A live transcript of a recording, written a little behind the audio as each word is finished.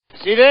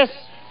See this?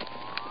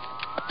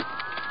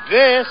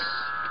 This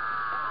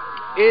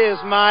is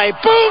my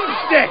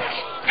boomstick!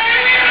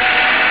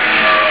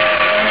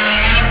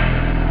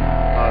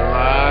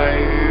 Alive!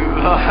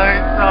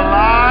 It's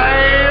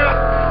alive!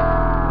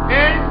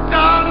 It's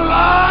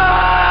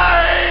alive!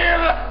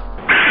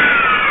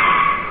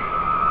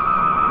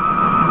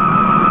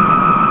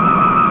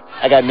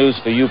 I got news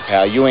for you,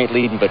 pal. You ain't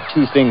leading but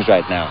two things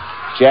right now.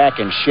 Jack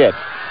and shit.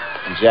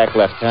 And Jack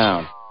left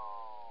town.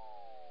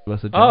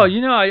 Oh,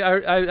 you know,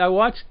 I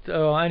watched.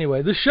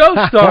 Anyway, the show's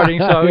starting,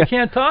 so we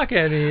can't talk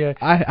any.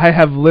 I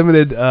have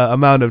limited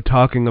amount of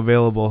talking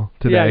available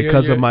today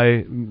because of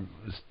my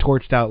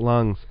torched out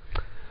lungs.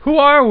 Who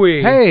are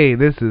we? Hey,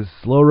 this is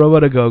Slow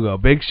Robot A Go-Go.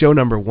 Big show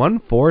number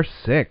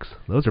 146.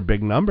 Those are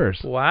big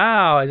numbers.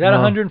 Wow, is that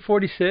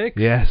 146?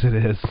 Yes, it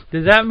is.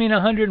 Does that mean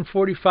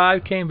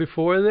 145 came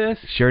before this?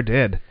 Sure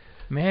did.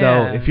 Man.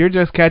 So if you're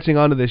just catching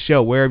on to this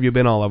show, where have you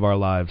been all of our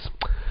lives?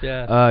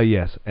 Yes.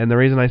 Yes. And the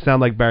reason I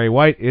sound like Barry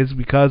White is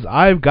because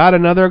I've got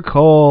another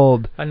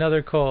cold.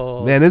 Another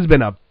cold. Man, it's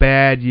been a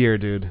bad year,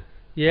 dude.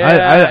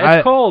 Yeah,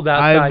 it's cold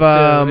outside,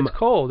 too. It's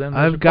cold. And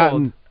I've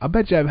gotten, I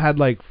bet you I've had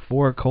like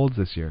 4 colds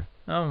this year.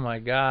 Oh, my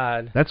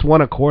God. That's 1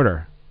 a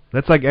quarter.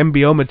 That's like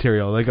MBO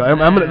material. Like I'm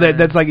gonna.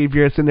 That's like if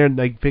you're sitting there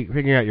like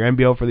figuring out your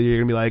MBO for the year,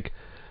 you're gonna be like,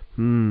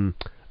 I'm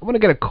gonna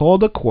get a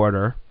cold a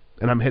quarter,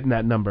 and I'm hitting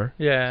that number.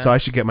 Yeah. So I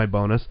should get my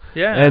bonus.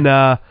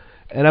 Yeah.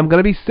 And I'm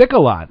gonna be sick a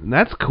lot, and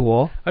that's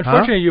cool.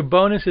 Unfortunately, your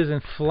bonus is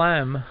in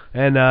phlegm.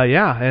 And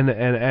yeah, and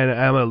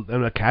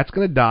a cat's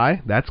gonna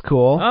die. That's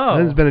cool. Oh.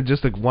 And it's been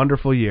just a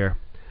wonderful year.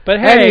 But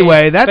hey,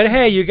 anyway,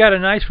 you got a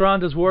nice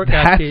Rhonda's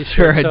workout T-shirt,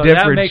 for a so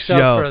different that makes show.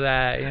 up for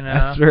that, you know.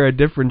 That's for a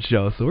different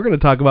show. So we're going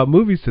to talk about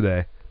movies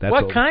today.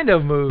 What kind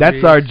of movies?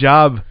 That's our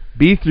job.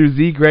 B through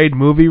Z grade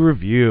movie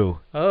review.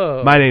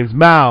 Oh. My name's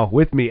Mao.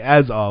 With me,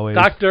 as always,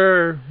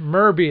 Dr.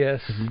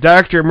 Merbius.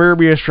 Dr.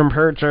 Merbius from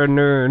Hertz or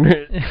Nern.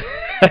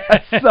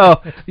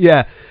 So,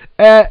 yeah.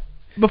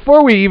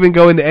 Before we even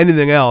go into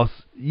anything else,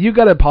 you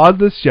got to pause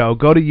this show,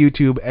 go to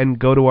YouTube, and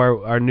go to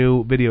our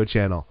new video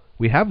channel.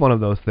 We have one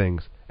of those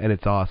things, and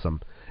it's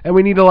awesome. And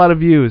we need a lot of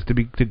views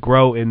to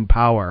grow in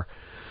power.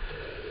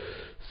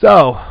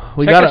 So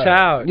check us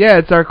out. Yeah,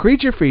 it's our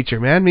creature feature,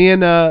 man. Me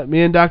and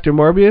Dr.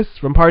 Morbius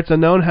from Parts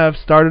Unknown have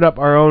started up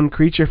our own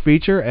creature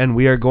feature, and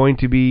we are going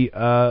to be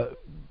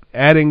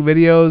adding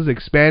videos,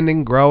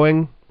 expanding,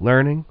 growing,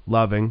 learning,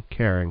 loving,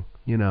 caring.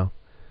 You know,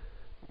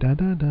 da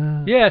da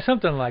da. Yeah,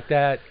 something like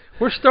that.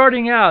 We're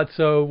starting out,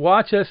 so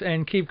watch us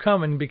and keep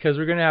coming because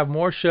we're going to have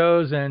more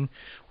shows and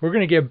we're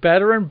going to get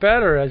better and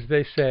better, as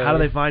they say. How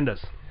do they find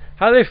us?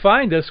 How do they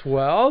find us?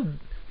 Well,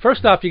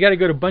 first off, you got to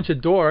go to Bunch of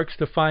Dorks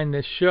to find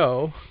this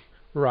show,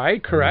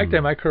 right? Correct?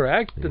 Am I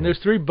correct? Yeah. And there's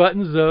 3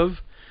 buttons of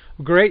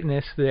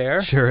greatness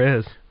there. Sure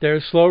is.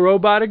 There's Slow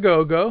Robot A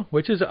Go-Go,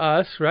 which is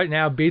us right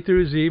now, B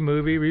through Z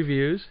movie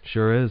reviews.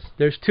 Sure is.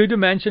 There's Two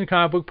Dimension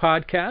Comic Book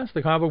Podcast,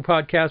 the comic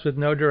book podcast with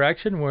no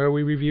direction, where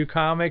we review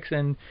comics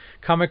and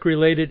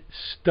comic-related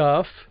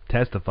stuff.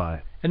 Testify.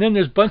 And then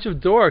there's Bunch of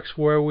Dorks,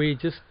 where we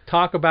just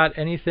talk about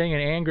anything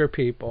and anger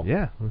people.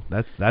 Yeah,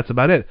 that's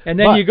about it. And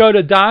then you go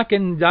to Doc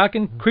and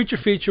Creature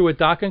Feature with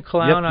Doc and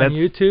Clown on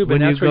YouTube, and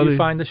that's where you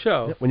find the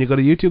show. Yep, when you go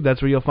to YouTube,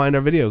 that's where you'll find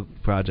our video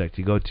project.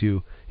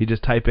 You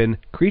just type in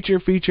Creature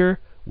Feature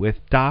with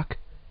Doc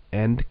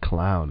and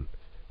Clown.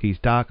 He's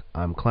Doc,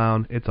 I'm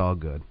Clown. It's all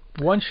good.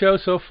 1 show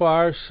so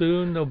far.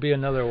 Soon there'll be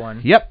another one.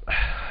 Yep.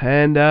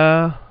 And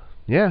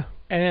yeah.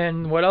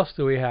 And what else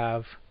do we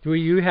have? Do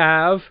you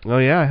have? Oh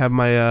yeah, I have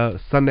my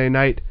Sunday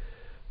night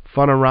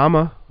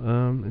Funorama.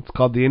 It's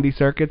called the Indie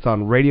Circuits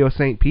on Radio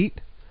St.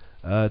 Pete.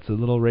 It's a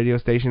little radio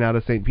station out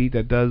of St. Pete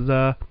that does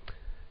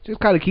just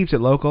kind of keeps it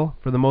local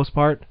for the most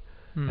part.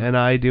 And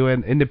I do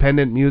an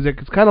independent music.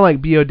 It's kind of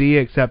like BOD,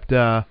 except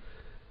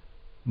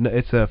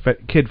it's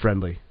kid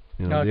friendly.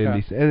 You know, okay. The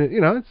indies, and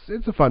you know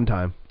it's a fun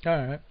time. All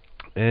right.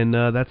 And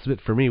that's it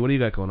for me. What do you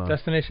got going on?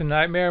 Destination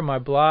Nightmare, my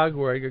blog,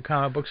 where I get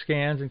comic book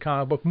scans and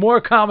more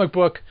comic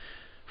book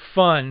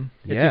fun,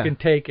 if you can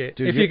take it.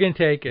 Dude, if you can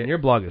take it. And your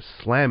blog is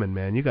slamming,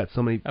 man. You got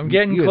so many. I'm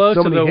getting close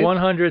to the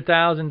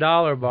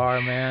 $100,000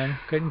 bar, man.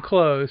 Getting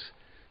close.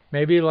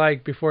 Maybe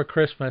like before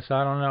Christmas.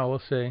 I don't know.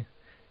 We'll see.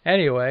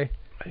 Anyway.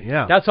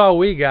 Yeah. That's all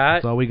we got.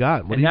 That's all we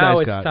got. What do you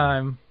guys got? Now it's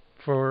time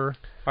for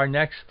our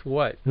next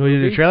what? You want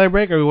to do a trailer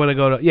break, or we want to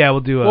go to? Yeah, we'll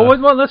do.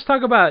 Well, let's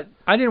talk about.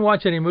 I didn't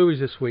watch any movies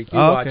this week. You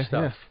watched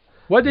stuff. Yeah.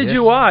 What did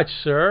you watch,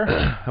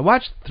 sir? I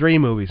watched 3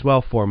 movies.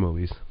 Well, 4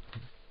 movies.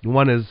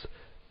 One is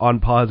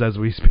on pause as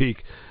we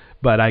speak,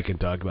 but I can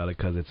talk about it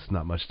because it's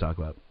not much to talk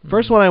about.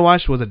 First one I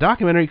watched was a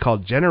documentary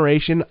called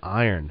Generation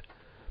Iron.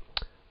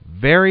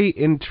 Very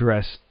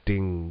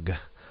interesting.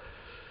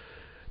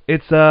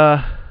 It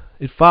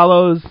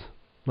follows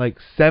like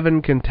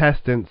 7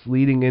 contestants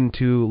leading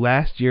into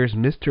last year's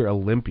Mr.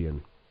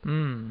 Olympian.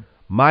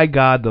 My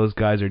God, those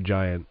guys are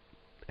giant,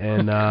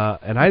 and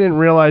and I didn't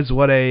realize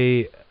what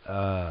a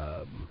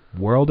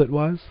world it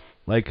was.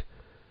 Like,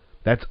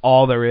 that's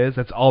all there is.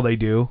 That's all they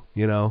do.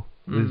 You know,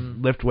 is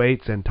lift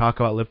weights and talk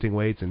about lifting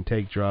weights and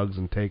take drugs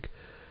and take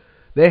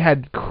They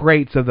had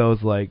crates of those,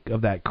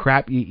 of that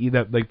crap you eat,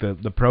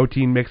 the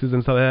protein mixes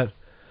and stuff like that.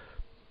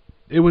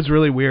 It was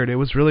really weird. It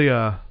was really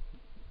a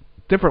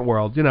different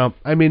world,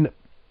 I mean,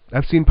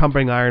 I've seen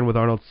Pumping Iron with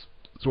Arnold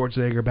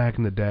Schwarzenegger back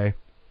in the day.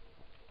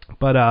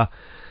 But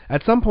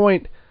at some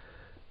point,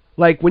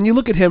 when you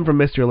look at him from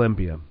Mr.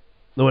 Olympia,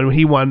 when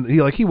he won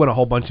a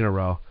whole bunch in a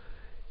row,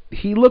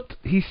 he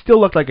still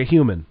looked like a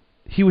human.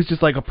 He was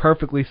just like a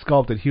perfectly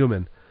sculpted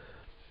human.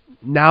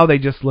 Now they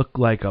just look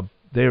like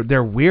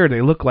they're weird.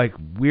 They look like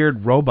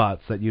weird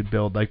robots that you'd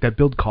build, that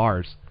build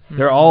cars.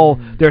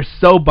 They're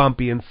so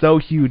bumpy and so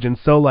huge and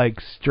so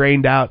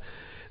strained out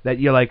that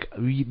you're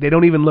they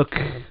don't even look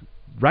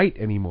right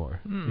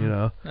anymore.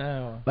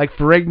 Oh. Like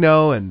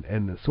Ferrigno and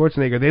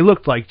Schwarzenegger, they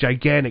looked like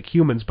gigantic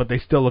humans, but they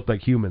still looked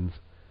like humans.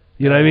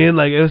 You know what I mean?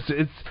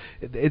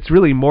 It's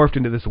really morphed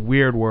into this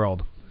weird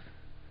world.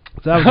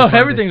 So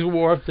everything's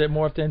morphed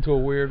into a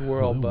weird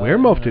world. We're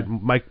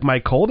morphed. My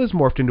cold has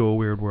morphed into a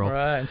weird world.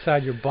 Right,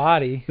 inside your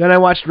body. Then I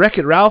watched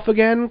Wreck-It Ralph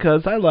again,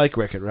 because I like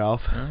Wreck-It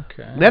Ralph.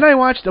 Okay. Then I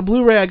watched a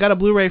Blu-ray. I got a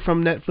Blu-ray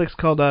from Netflix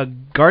called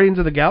Guardians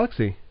of the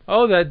Galaxy.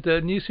 Oh, that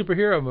new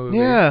superhero movie.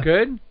 Yeah.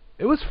 Good?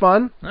 It was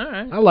fun. All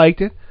right. I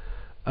liked it.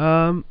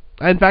 In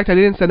fact, I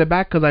didn't send it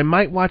back because I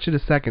might watch it a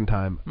second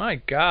time. My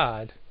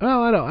God.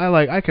 Well,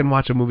 I can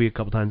watch a movie a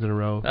couple times in a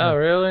row. Oh,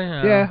 really?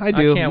 Yeah, I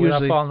do. I can't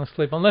without falling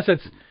asleep, unless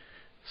it's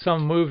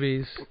some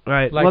movies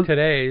like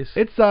today's.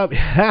 It's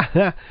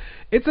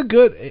it's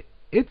good.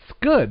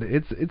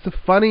 It's a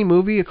funny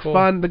movie. It's cool.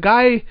 Fun. The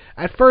guy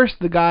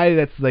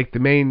that's the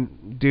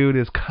main dude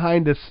is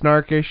kind of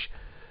snarkish.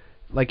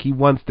 He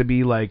wants to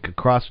be a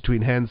cross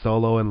between Han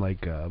Solo and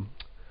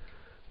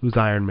who's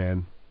Iron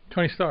Man?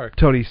 Tony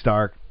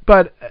Stark.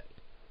 But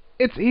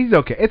he's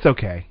okay. It's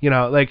okay.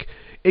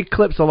 It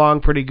clips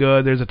along pretty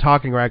good. There's a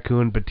talking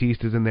raccoon.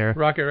 Batista's in there.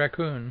 Rocket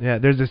Raccoon. Yeah,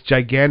 there's this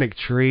gigantic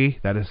tree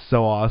that is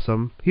so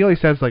awesome. He only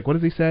says, what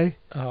does he say?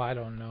 Oh, I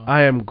don't know.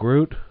 I am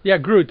Groot. Yeah,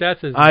 Groot,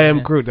 that's his name. I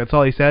am Groot, that's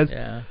all he says.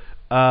 Yeah.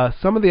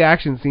 Some of the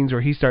action scenes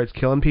where he starts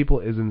killing people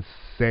is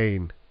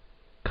insane.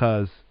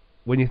 Because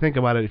when you think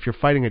about it, if you're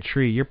fighting a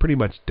tree, you're pretty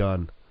much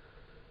done.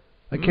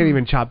 I can't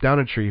even chop down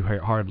a tree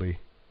hardly.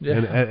 Yeah.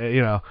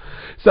 And,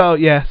 so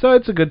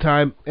it's a good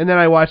time. And then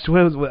I watched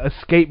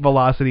Escape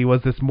Velocity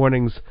was this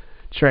morning's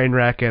train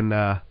wreck, and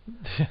I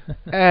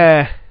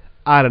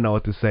don't know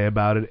what to say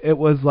about it. It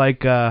was late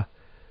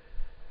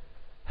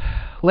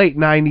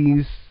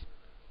 90s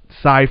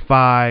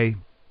sci-fi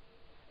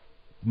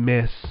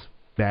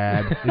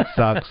bad. It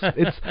sucks.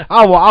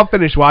 I'll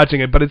finish watching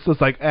it, but it's just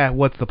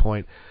what's the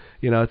point?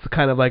 It's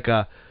kind of like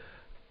a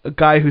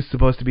guy who's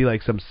supposed to be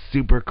some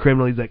super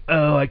criminal. He's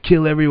oh, I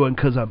kill everyone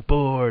because I'm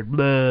bored,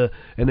 blah.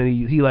 And then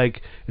he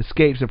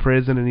escapes a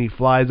prison and he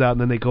flies out, and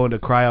then they go into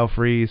cryo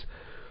freeze.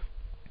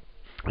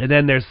 And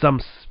then there's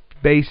some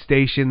space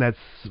station that's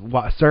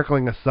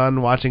circling a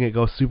sun, watching it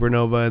go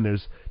supernova, and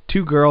there's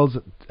two girls,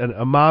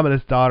 a mom and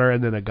his daughter,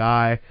 and then a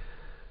guy.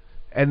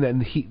 And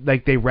then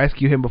they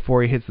rescue him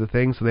before he hits the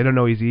thing, so they don't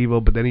know he's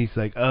evil. But then he's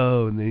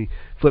oh, and then he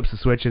flips the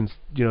switch and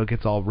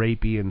gets all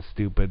rapey and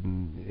stupid,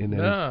 and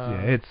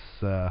it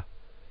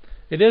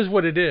is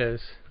what it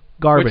is.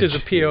 Garbage. Which is a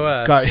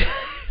POS.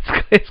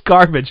 It's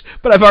garbage,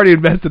 but I've already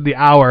invested the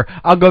hour.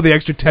 I'll go the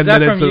extra 10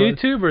 minutes. Is that from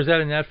YouTube or is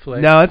that a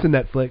Netflix? No, it's a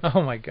Netflix.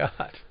 Oh my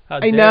God!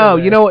 I know.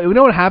 You know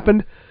what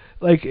happened?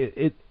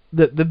 The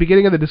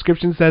beginning of the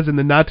description says in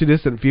the not too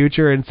distant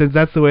future, and since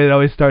that's the way it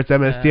always starts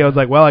MST, I was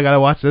well, I gotta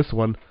watch this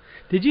one.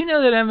 Did you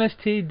know that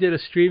MST did a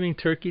streaming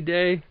Turkey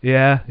Day?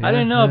 Yeah. I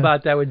didn't know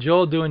about that with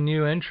Joel doing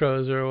new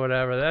intros or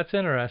whatever. That's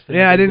interesting.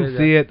 Yeah, I didn't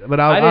see it, but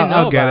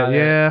I'll get it.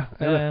 Yeah.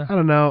 I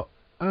don't know.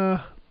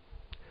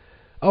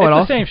 It's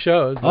the same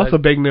shows. Also,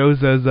 big news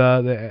is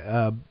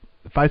the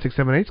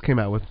 5678 came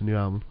out with a new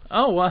album.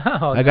 Oh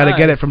wow! I got to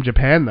get it from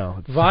Japan though.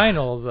 It's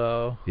vinyl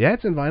though. Yeah,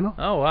 it's in vinyl.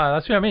 Oh wow,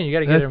 that's what I mean. You got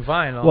to get it in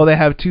vinyl. Well, they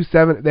have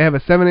They have a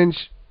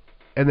 7-inch,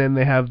 and then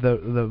they have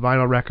the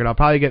vinyl record.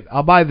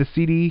 I'll buy the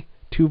CD,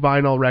 2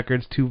 vinyl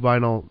records, 2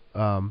 vinyl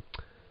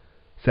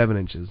 7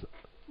 inches.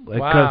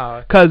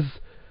 Wow. Because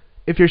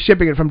if you're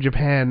shipping it from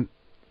Japan,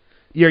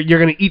 you're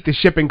gonna eat the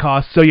shipping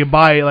costs. So you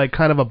buy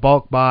kind of a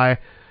bulk buy,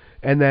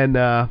 and then.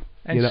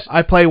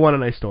 I play one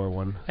and I store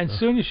one. And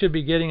soon you should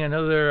be getting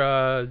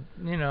another,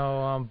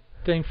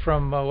 thing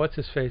from what's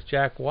his face,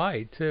 Jack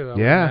White too.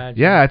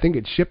 I think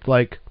it shipped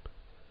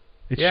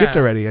shipped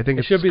already. I think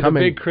it should be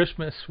coming. the big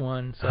Christmas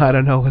one. So. I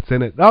don't know what's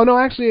in it. Oh no,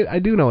 actually I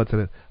do know what's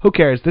in it. Who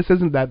cares? This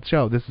isn't that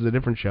show. This is a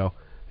different show.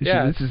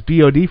 This is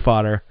BOD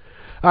fodder.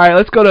 All right,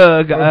 let's go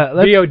to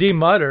BOD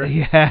Mutter.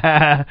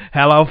 Yeah,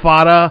 hello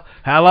fodder,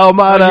 hello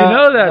Mutter. You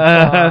know that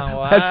song.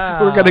 Wow.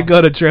 We're gonna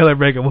go to trailer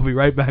break and we'll be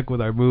right back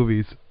with our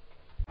movies.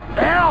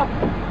 Help!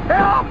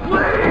 Help,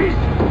 please!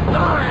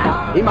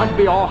 He must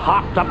be all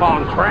hopped up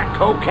on crack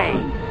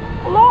cocaine.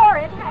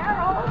 Lord,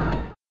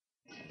 Harold!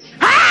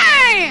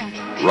 Hey!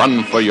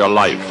 Run for your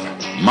life.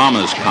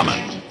 Mama's coming.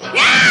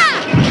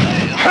 Yeah!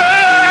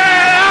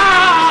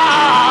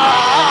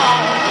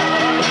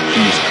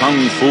 She's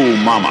Kung Fu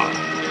Mama.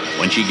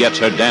 When she gets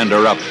her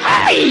dander up,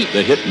 Hey!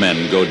 the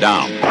hitmen go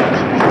down.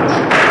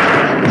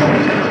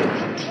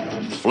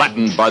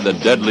 flattened by the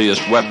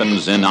deadliest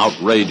weapons in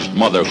outraged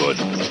motherhood,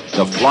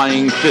 the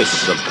flying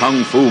fists of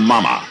Kung Fu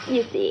Mama.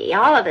 You see,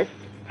 all of us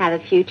have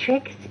a few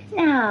tricks.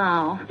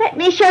 Now, let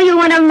me show you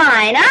one of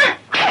mine, huh?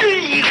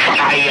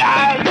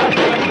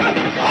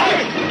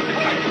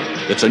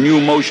 It's a new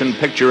motion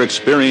picture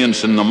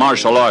experience in the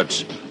martial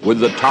arts with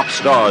the top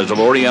stars of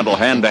Oriental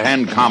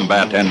hand-to-hand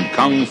combat and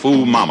Kung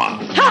Fu Mama.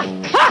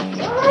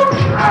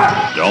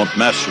 Don't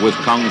mess with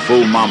Kung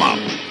Fu Mama,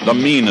 the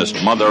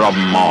meanest mother of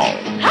them all.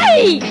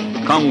 Hey!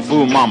 Kung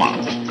Fu Mama,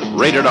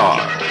 rated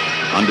R.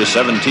 Under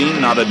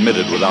 17, not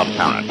admitted without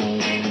parent.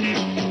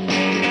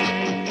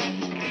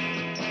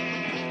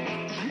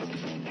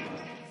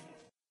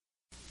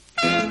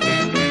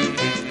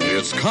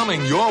 It's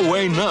coming your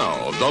way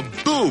now, The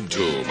Boob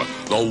Tube,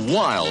 the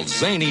wild,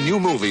 zany new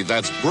movie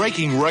that's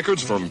breaking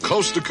records from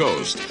coast to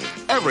coast.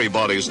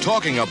 Everybody's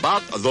talking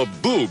about The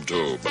Boob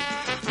Tube.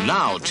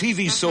 Now,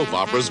 TV soap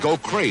operas go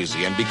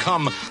crazy and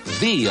become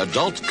the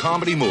adult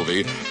comedy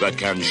movie that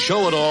can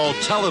show it all,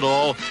 tell it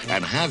all,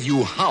 and have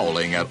you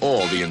howling at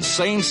all the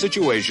insane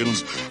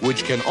situations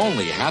which can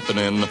only happen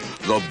in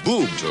The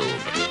Boob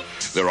Tube.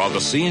 There are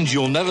the scenes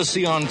you'll never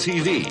see on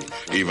TV,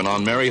 even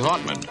on Mary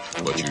Hartman,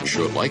 but you'd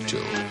sure like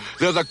to.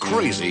 They're the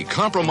crazy,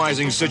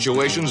 compromising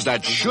situations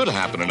that should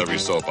happen in every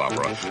soap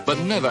opera, but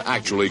never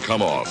actually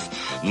come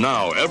off.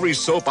 Now, every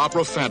soap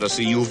opera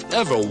fantasy you've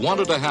ever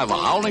wanted to have a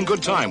howling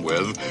good time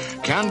with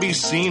can be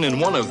seen in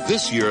one of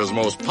this year's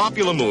most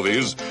popular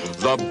movies,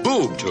 The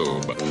Boob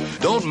Tube.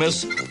 Don't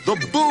miss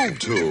The Boob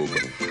Tube.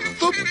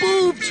 The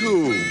Boob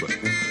Tube.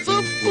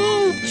 The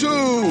Boob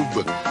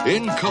Tube.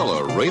 In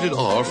color, rated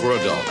R for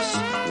adults.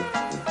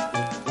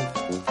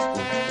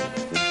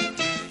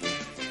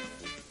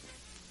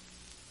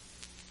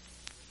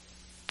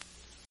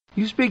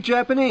 You speak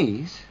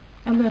Japanese?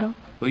 A little.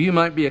 Well, you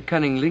might be a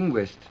cunning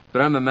linguist,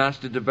 but I'm a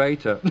master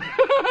debater.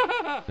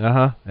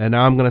 And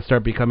now I'm going to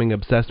start becoming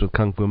obsessed with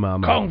Kung Fu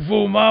Mama. Kung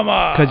Fu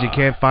Mama! Because you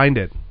can't find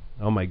it.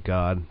 Oh, my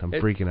God. I'm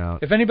freaking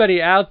out. If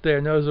anybody out there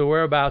knows the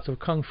whereabouts of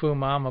Kung Fu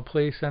Mama,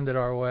 please send it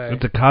our way.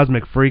 It's a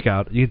cosmic freak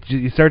out.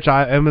 You search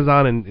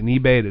Amazon and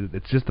eBay,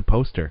 it's just a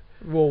poster.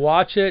 We'll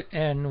watch it,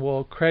 and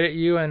we'll credit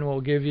you, and we'll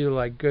give you,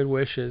 like, good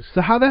wishes.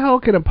 So how the hell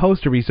can a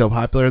poster be so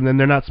popular, and then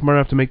they're not smart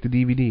enough to make the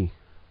DVD?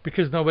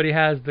 Because nobody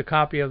has the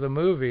copy of the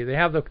movie.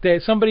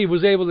 Somebody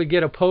was able to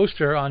get a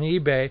poster on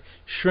eBay,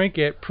 shrink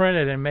it, print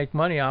it, and make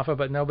money off it,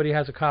 but nobody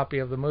has a copy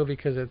of the movie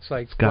because it's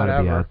like it's gotta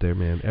whatever. Be out there,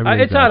 man.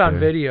 It's out on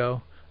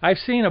video. I've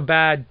seen a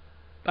bad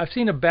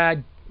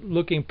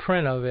looking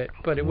print of it,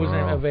 but it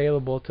wasn't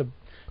available to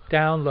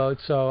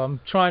download. So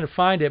I'm trying to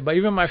find it. But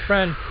even my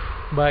friend,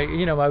 my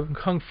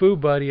kung fu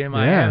buddy in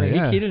Miami,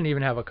 he didn't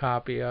even have a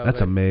copy of it.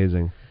 That's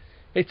amazing.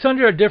 It's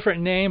under a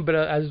different name, but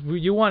as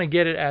you want to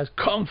get it as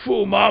Kung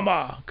Fu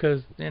Mama,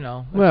 because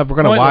well, if we're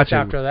gonna watch it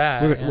after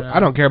that. I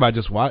don't care about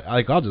just watch.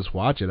 Like, I'll just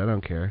watch it. I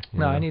don't care.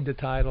 No, I need the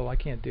title. I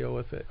can't deal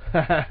with it.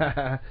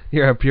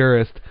 You're a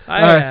purist.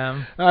 I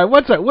am. All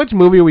right, which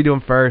movie are we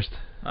doing first?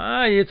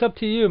 It's up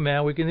to you,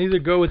 man. We can either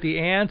go with the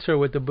ants or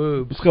with the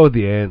boobs. Let's go with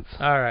the ants.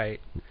 All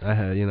right.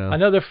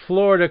 Another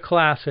Florida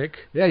classic.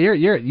 Yeah,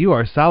 you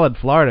are solid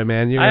Florida,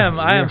 man.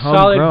 I am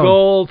solid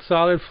gold,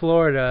 solid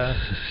Florida.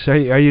 So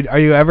are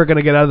you ever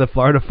gonna get out of the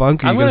Florida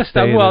funk? I'm gonna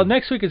stop. Well,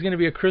 next week is gonna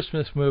be a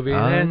Christmas movie,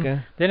 and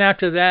okay. then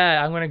after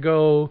that, I'm gonna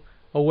go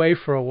away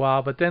for a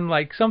while. But then,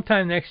 like,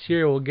 sometime next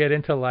year, we'll get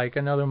into like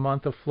another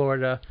month of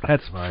Florida.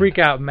 That's fine. Freak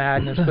out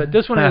madness. But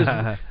this one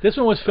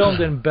was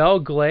filmed in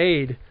Belle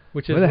Glade.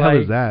 Which is Where the hell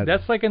is that?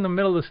 That's like in the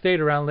middle of the state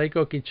around Lake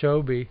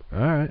Okeechobee. All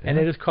right. And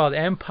it is called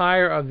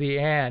Empire of the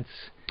Ants.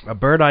 A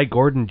Bird-Eye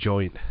Gordon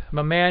joint.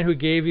 My man who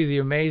gave you the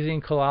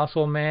amazing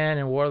Colossal Man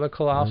and War of the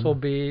Colossal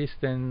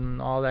Beast and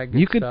all that good stuff.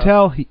 You could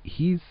tell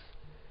he's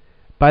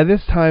by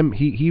this time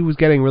he was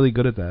getting really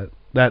good at that.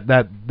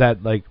 That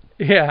like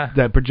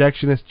that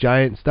projectionist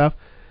giant stuff.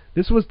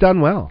 This was done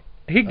well.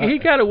 He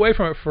got away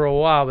from it for a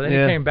while, but then he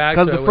came back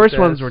to it. Because the first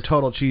ones were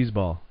total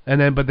cheeseball.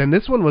 But then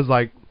this one was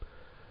like,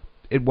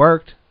 it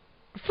worked.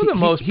 For the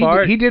most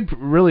part, he did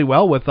really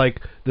well with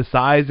like the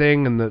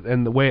sizing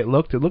and the way it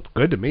looked. It looked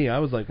good to me. I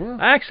was like, well.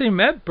 I actually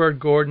met Bert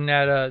Gordon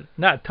at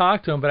not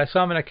talked to him, but I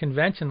saw him at a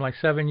convention like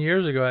 7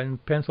 years ago in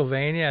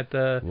Pennsylvania at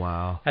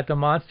the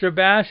Monster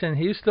Bash, and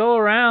he's still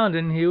around,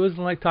 and he was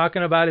like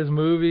talking about his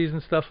movies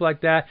and stuff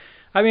like that.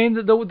 I mean,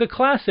 the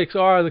classics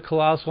are the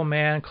Colossal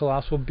Man,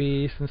 Colossal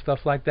Beast, and stuff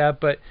like that,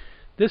 but.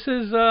 This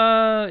is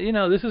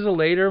this is a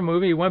later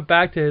movie. He went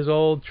back to his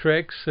old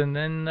tricks, and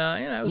then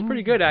it was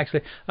pretty good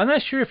actually. I'm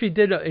not sure if he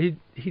did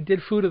he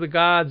did Food of the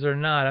Gods or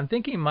not. I'm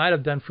thinking he might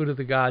have done Food of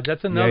the Gods.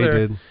 That's another. Yeah,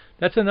 he did.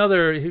 That's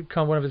another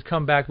one of his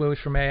comeback movies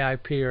from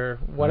AIP or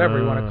whatever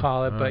you want to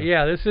call it. But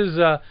yeah, this is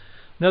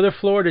another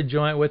Florida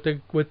joint with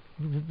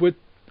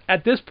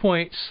at this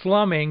point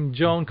slumming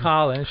Joan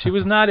Collins. She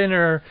was not in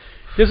her.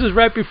 This was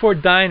right before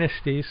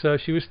Dynasty, so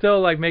she was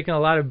still like making a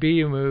lot of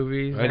B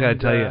movies. I gotta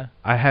tell you,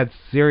 I had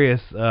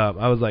serious.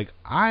 I was like,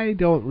 I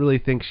don't really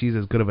think she's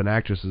as good of an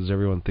actress as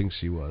everyone thinks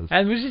she was.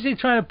 And was she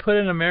trying to put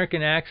an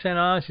American accent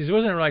on? She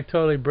wasn't like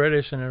totally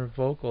British in her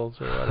vocals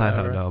or whatever. I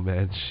don't know,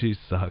 man. She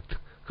sucked.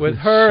 with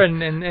her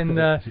and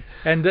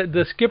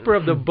the skipper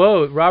of the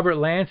boat, Robert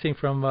Lansing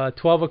from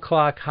 12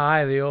 O'Clock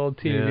High, the old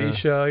TV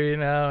show, you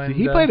know. And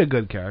he played a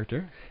good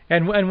character.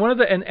 And one of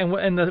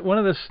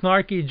the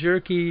snarky,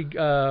 jerky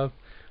guys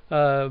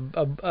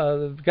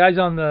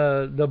on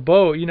the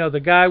boat, you know,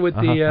 the guy with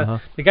the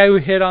guy who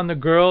hit on the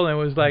girl and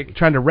was like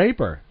trying to rape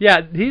her.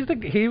 Yeah, he's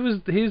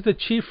the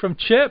chief from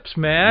Chips,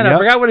 man. I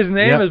forgot what his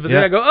name is, but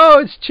then I go, oh,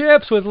 it's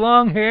Chips with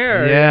long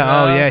hair. Yeah, you know?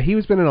 oh yeah,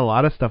 he's been in a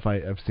lot of stuff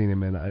I've seen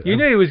him in. You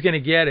knew he was gonna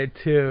get it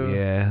too.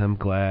 Yeah, I'm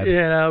glad. You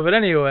know, but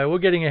anyway, we're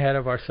getting ahead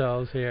of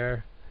ourselves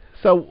here.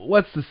 So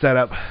what's the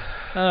setup?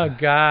 Oh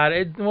God,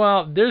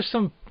 there's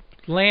some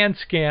land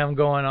scam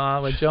going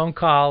on with Joan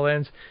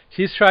Collins.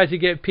 She's tried to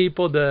get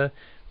people to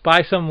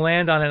buy some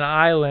land on an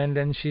island,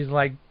 and she's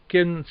like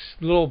getting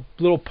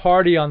little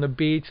party on the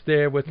beach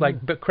there with like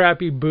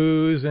crappy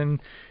booze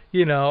and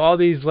you know all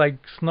these like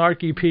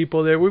snarky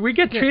people there. We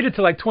get treated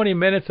to like 20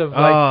 minutes of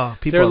like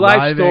their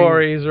life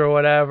stories or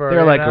whatever.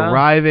 They're like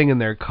arriving in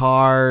their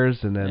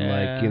cars, and then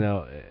like you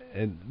know,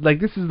 and like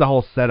this is the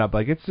whole setup.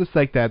 Like it's just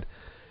like that.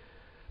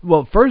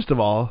 Well, first of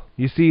all,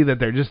 you see that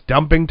they're just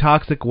dumping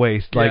toxic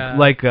waste, like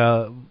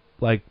Mr.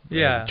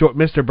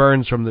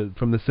 Burns from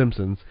the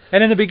Simpsons.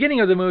 And in the beginning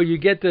of the movie, you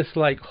get this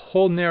like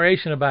whole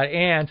narration about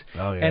ants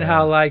and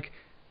how like,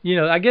 you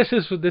know, I guess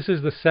this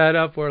is the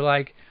setup where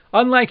like,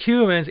 unlike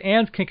humans,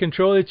 ants can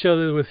control each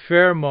other with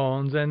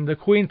pheromones, and the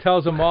queen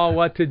tells them all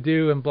what to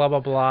do and blah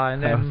blah blah.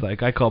 And then I was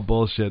like, I call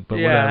bullshit, but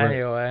whatever.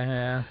 Anyway,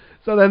 yeah.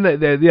 So then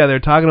they're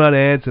talking about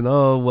ants and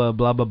blah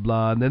blah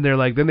blah, and then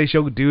then they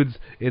show dudes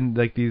in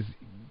like these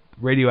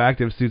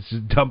radioactive suits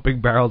just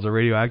dumping barrels of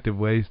radioactive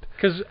waste.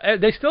 Because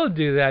they still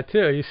do that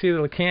too. You see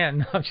the can.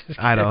 No, I'm just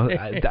kidding. I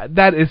don't.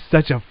 That is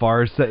such a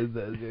farce.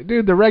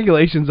 Dude, the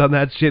regulations on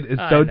that shit is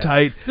so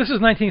tight. This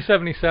is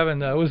 1977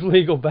 though. It was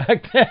legal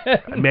back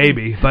then.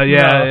 Maybe, but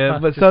yeah.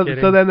 But so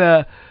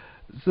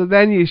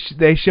then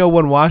they show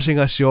one washing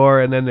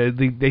ashore, and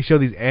then they show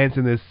these ants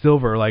in this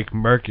silver like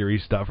mercury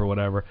stuff or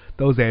whatever.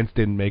 Those ants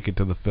didn't make it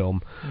to the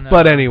film. No.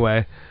 But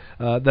anyway.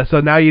 So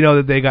now you know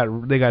that they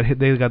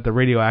got the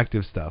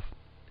radioactive stuff,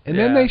 and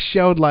then they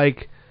showed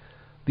like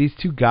these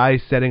two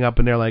guys setting up,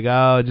 and they're like,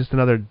 oh, just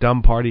another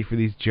dumb party for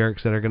these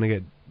jerks that are gonna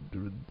get,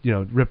 you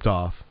know, ripped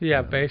off.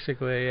 Yeah,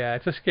 basically, yeah,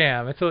 it's a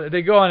scam.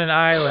 They go on an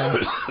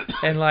island,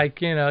 and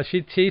like you know,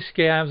 she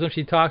scams them,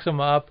 she talks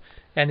them up,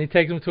 and he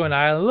takes them to an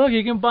island. Look,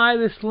 you can buy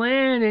this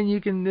land, and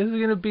this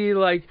is gonna be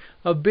like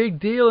a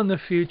big deal in the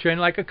future. And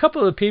like a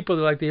couple of the people,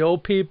 like the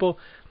old people.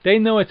 They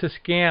know it's a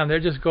scam. They're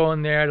just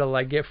going there to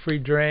like get free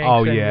drinks.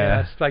 Oh and,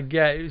 yeah.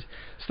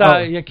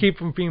 Keep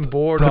from being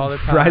bored all the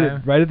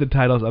time. Right at the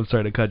titles. I'm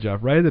sorry to cut you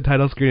off. Right at the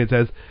title screen it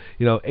says,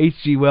 you know,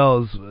 H.G.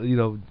 Wells, you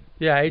know,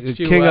 H.G.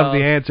 King Wells. of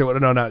the Ants or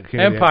what? No, not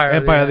King Empire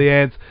of the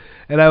Ants.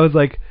 And I was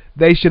like,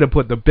 they should have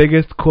put the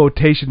biggest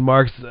quotation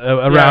marks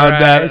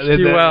around that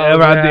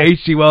around the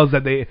H.G. Wells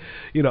that they,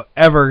 you know,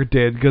 ever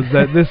did, because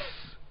this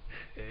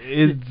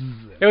is.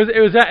 It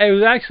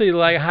was actually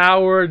like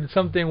Howard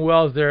something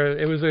Wells there.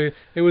 It was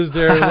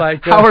their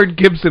like Howard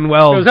Gibson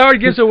Wells. It was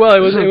Howard Gibson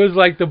Wells. It was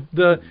like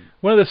the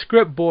one of the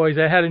script boys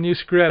that had a new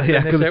script,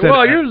 and they said,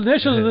 well, your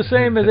initials are the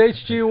same as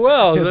H.G.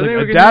 Wells. It was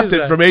like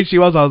adapted from H.G.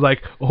 Wells. I was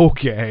like,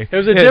 okay. It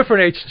was a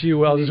different H.G.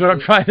 Wells, is what I'm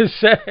trying to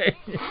say.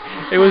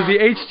 It was the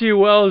H.G.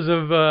 Wells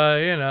of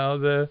you know,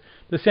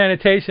 the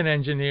sanitation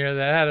engineer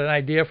that had an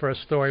idea for a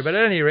story. But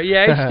at any rate,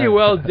 yeah, H.G.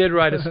 Wells did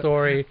write a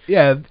story.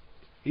 Yeah.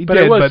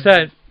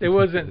 It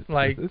wasn't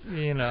like,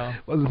 you know.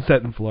 It wasn't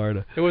set in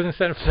Florida. It wasn't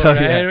set in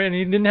Florida. And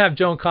he didn't have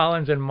Joan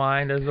Collins in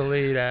mind as the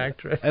lead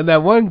actress. And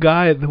that one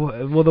guy, the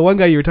one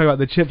guy you were talking about,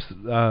 the Chips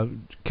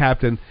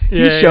captain,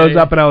 he shows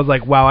up, and I was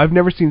like, wow, I've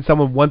never seen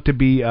someone want to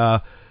be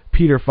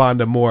Peter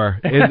Fonda more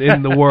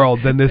in the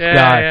world than this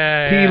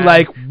guy. He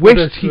like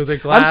wished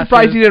I'm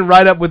surprised he didn't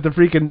ride up with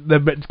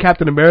the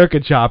Captain America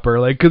chopper,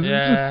 like, cause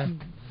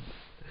and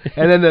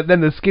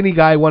then the skinny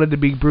guy wanted to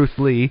be Bruce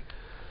Lee.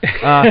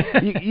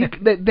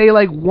 They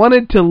like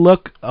wanted to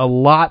look a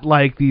lot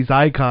like these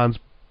icons.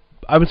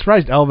 I was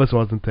surprised Elvis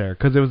wasn't there,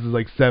 because it was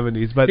like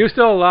 70s, but he was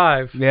still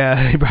alive.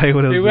 Yeah, he probably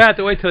would have. He would have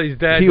to wait till he's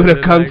dead. He would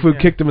have kung fu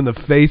kicked him in the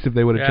face if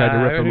they would have tried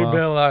to rip him off.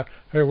 Been like,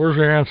 hey, where's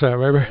your ants at,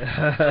 baby?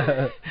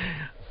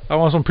 I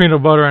want some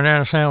peanut butter and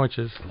ham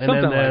sandwiches.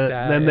 Something like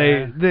that. Then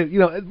they, you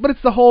know, but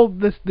it's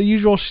the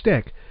usual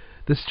shtick.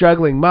 The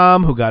struggling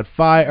mom who got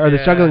fired, or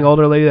the struggling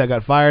older lady that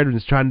got fired and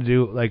is trying to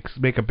do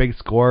make a big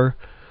score.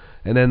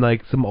 And then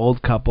like some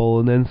old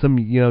couple, and then some,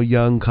 you know,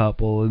 young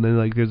couple, and then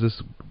like there's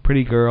this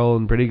pretty girl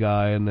and pretty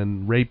guy, and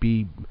then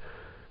rapey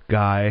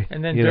guy.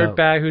 And then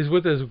dirtbag who's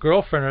with his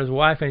girlfriend or his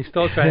wife, and he's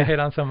still trying to hit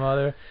on some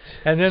other.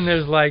 And then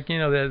there's like, you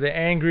know, the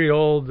angry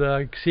old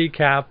sea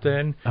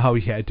captain. Oh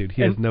yeah, dude,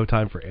 he has no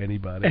time for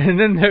anybody. And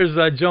then there's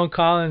Joan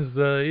Collins,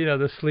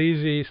 the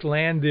sleazy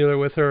land dealer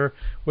with her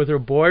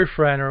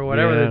boyfriend or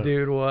whatever the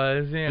dude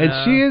was. You know.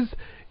 And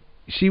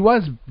she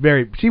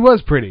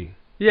was pretty.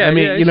 Yeah, I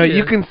mean, yeah,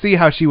 you can see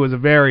how she was a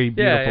very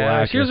beautiful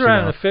actress. She was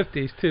around in the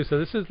 50s too, so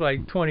this is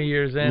like 20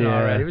 years in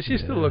already. But she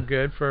still looked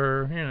good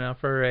for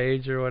for her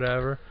age or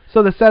whatever.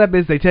 So the setup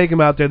is they take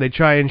him out there, they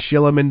try and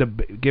shill him into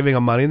giving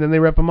him money, and then they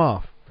rip him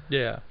off.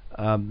 Yeah.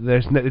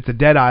 It's a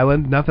dead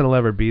island. Nothing will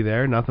ever be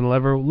there. Nothing will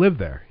ever live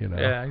there.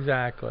 Yeah,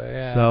 exactly.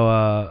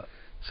 Yeah.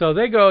 So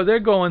they're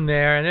going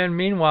there, and then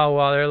meanwhile,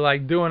 while they're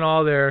like doing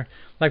all their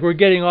we're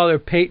getting all their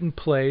patent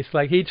place,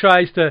 like he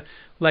tries to.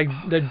 Like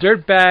the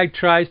dirtbag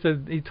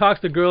he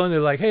talks to the girl and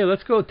they're like, hey,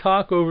 let's go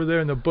talk over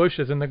there in the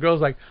bushes, and the girl's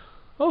like,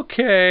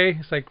 okay.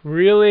 It's like,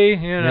 really,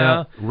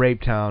 Yeah,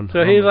 Rape Town.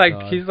 So he's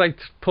like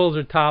pulls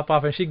her top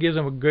off and she gives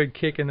him a good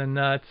kick in the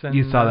nuts. And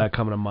you saw that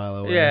coming a mile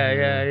away. Yeah.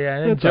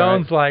 And then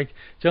Joan's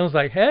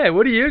like, hey,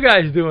 what are you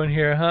guys doing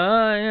here,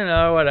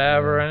 huh?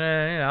 Whatever.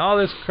 And then all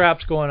this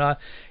crap's going on.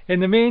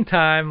 In the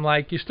meantime,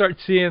 you start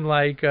seeing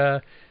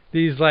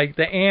these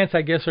the ants,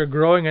 I guess, are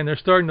growing and they're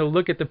starting to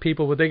look at the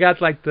people, but they got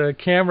the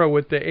camera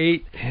with the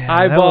 8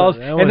 eyeballs,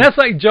 and that's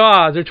like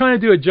Jaws. They're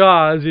trying to do a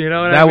Jaws, you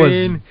know what I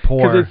mean? That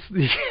was poor.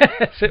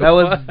 Yes, that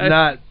was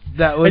not.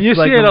 That was and you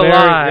see it a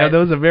lot. Yeah, that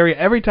was a very.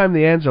 Every time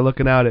the ants are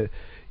looking out,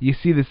 you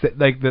see this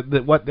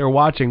what they're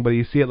watching, but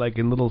you see it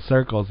in little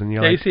circles, and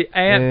you're you see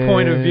ant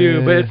point of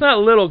view, but it's not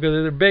little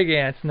because they're big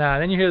ants now.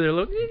 Then you hear their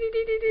little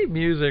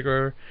music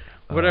or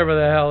whatever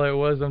the hell it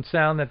was, the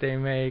sound that they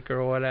make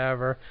or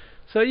whatever.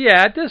 So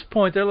yeah, at this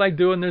point they're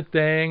doing their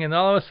thing, and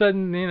all of a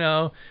sudden,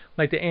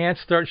 the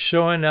ants start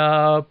showing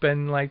up,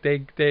 and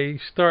they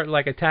start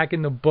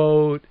attacking the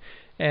boat,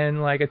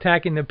 and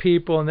attacking the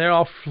people, and they're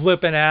all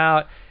flipping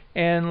out,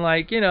 and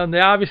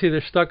obviously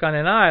they're stuck on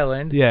an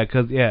island. Yeah,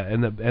 because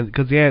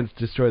the ants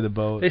destroy the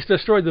boat. They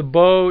destroy the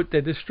boat. They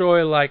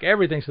destroy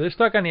everything. So they're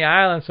stuck on the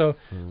island. So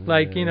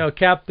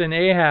Captain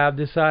Ahab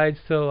decides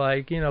to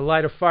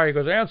light a fire. He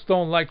goes, ants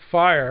don't like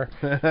fire,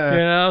 So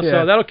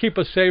that'll keep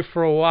us safe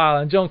for a while.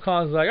 And Joan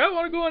Collins is like, I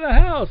want to go in the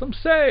house. I'm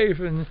safe.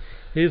 And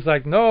he's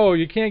like, no,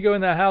 you can't go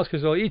in the house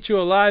because they'll eat you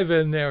alive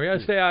in there. We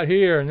gotta stay out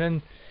here. And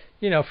then.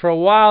 For a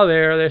while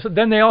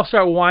then they all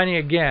start whining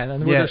again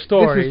and with their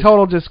stories. This is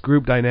total just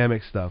group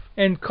dynamic stuff.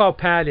 And called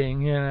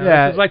padding,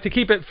 It's to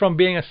keep it from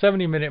being a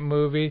 70-minute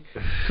movie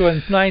to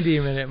a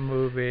 90-minute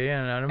movie,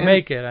 to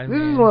make it. This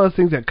is one of those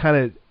things that kind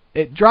of,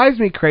 it drives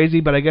me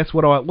crazy, but I guess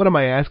what am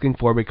I asking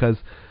for? Because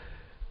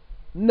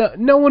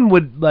no one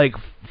would,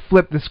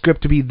 flip the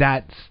script to be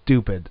that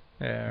stupid.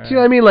 Yeah, right. See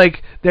what I mean?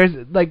 There's,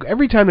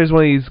 every time there's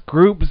one of these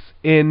groups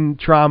in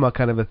trauma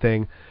kind of a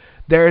thing,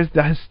 there's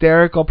the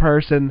hysterical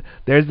person,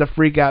 there's the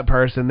freak out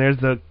person, there's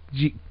the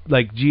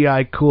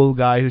GI cool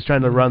guy who's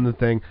trying to run the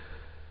thing.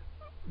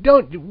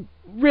 Don't you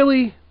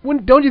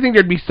think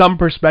there'd be some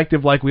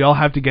perspective we all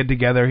have to get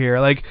together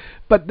here?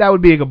 But that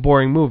would be a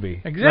boring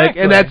movie.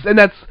 Exactly. And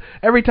that's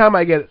every time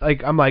I get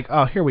I'm like,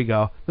 oh, here we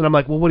go. Then I'm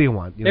like, well, what do you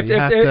want?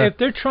 If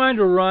they're trying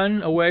to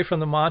run away from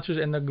the monsters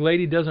and the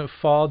lady doesn't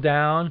fall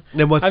down,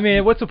 then what's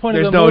the point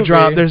of the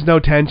movie? There's no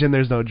tension.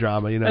 There's no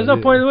drama. There's no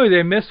point of the movie.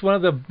 They missed one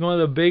of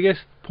the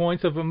biggest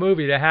points of a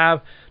movie, to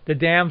have the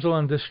damsel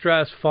in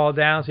distress fall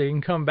down so you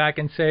can come back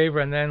and save her,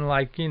 and then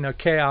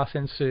chaos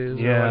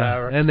ensues or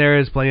whatever. And there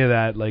is plenty of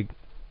that.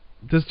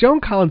 Does Joan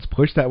Collins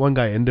push that one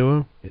guy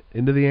into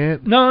the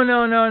ant?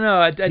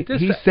 No.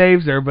 He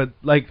saves her, but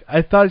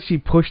I thought she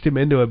pushed him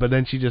into it, but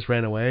then she just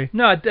ran away.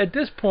 No, at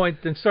this point,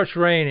 it starts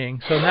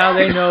raining, so now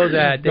they know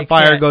that the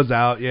fire goes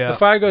out. Yeah, the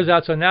fire goes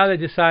out, so now they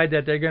decide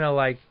that they're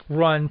gonna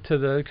run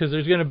to because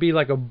there's gonna be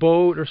a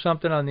boat or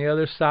something on the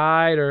other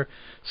side, or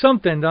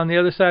something on the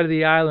other side of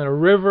the island, a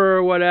river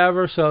or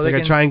whatever. So they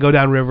can try and go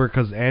down river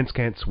because ants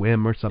can't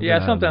swim or something.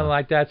 Yeah, something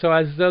like that.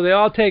 So they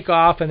all take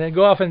off and then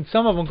go off, and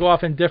some of them go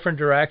off in different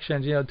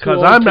directions.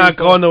 Because I'm not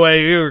going the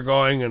way you're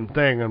going and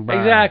thing and blah.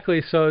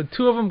 Exactly. So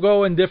two of them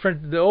go in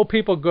different. The old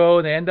people go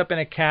and they end up in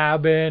a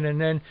cabin, and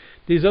then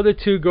these other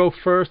two go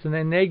first, and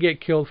then they get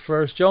killed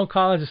first. Joan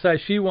Collins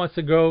decides she wants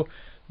to go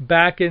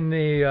back in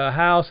the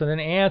house, and then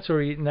ants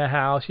are eating the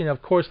house.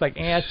 Of course,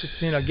 ants,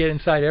 get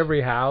inside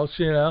every house,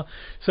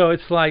 So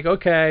it's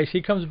okay,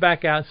 she comes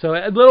back out. So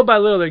little by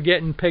little, they're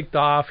getting picked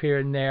off here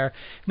and there.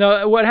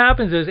 Now, what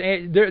happens is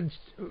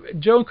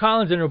Joan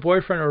Collins and her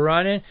boyfriend are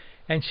running,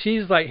 and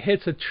she's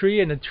hits a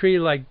tree, and the tree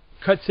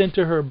cuts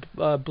into her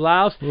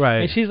blouse, right?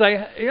 And she's like,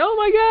 "Oh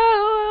my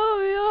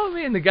God, help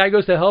me!" And the guy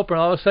goes to help her,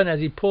 and all of a sudden, as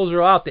he pulls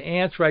her out, the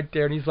ant's right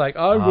there, and he's like,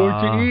 "I'm going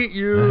to eat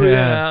you,"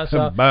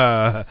 So,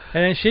 and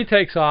then she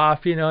takes off,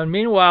 and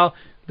meanwhile,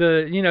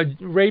 the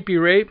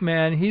rapey rape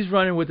man, he's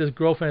running with his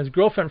girlfriend. His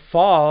girlfriend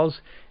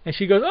falls, and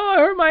she goes, "Oh, I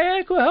hurt my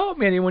ankle, help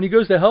me!" And when he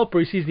goes to help her,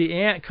 he sees the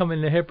ant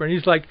coming to hit her, and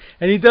he's like,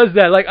 and he does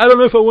that, I don't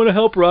know if I want to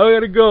help her, I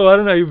gotta go, I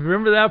don't know. You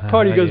remember that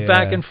part? He goes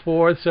back and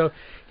forth, so.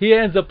 He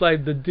ends up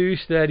the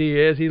douche that he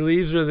is. He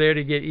leaves her there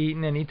to get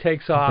eaten, and he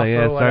takes off.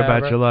 Yeah, or whatever. sorry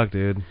about your luck,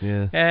 dude.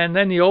 Yeah. And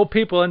then the old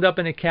people end up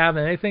in a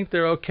cabin. They think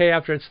they're okay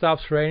after it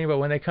stops raining, but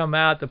when they come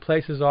out, the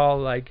place is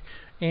all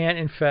ant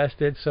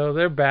infested, so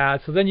they're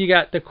bad. So then you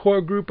got the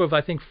core group of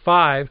I think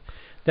 5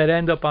 that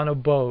end up on a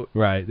boat.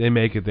 Right, they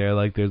make it there.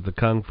 There's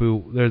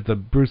the there's the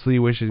Bruce Lee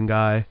wishing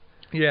guy.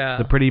 Yeah.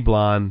 The pretty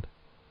blonde.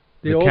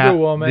 the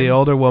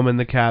older woman,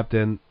 the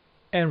captain,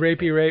 and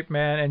Rapey Rape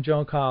Man and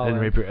Joan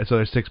Collins. So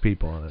there's 6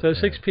 people on it. So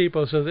 6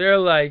 people. So they're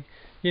like,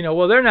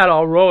 well, they're not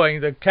all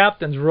rowing. The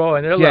captain's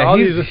rowing. They're like, all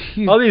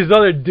these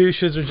other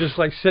douches are just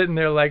like sitting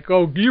there like,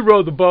 oh, you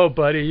row the boat,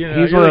 buddy.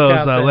 He's one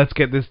of those let's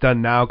get this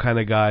done now kind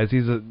of guys.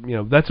 He's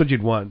that's what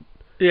you'd want.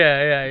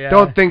 Yeah.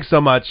 Don't think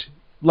so much.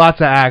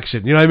 Lots of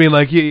action. You know what I mean?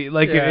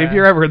 If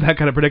you're ever in that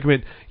kind of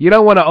predicament, you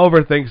don't want to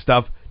overthink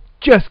stuff.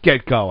 Just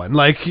get going, you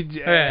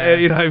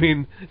know what I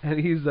mean? And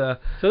he's So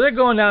they're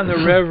going down the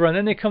river, and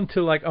then they come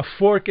to like a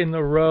fork in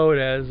the road,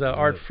 as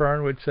Art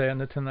Fern would say on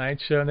the Tonight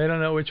Show, and they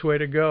don't know which way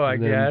to go. I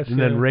guess. And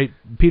then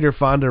Peter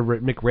Fonda,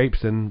 Mick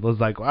Rapeson,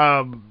 was like,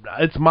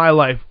 "It's my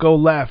life, go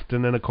left,"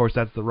 and then of course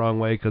that's the wrong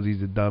way because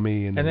he's a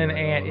dummy. And then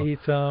Ant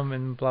eats him,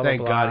 and blah blah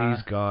blah. Thank God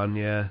he's gone.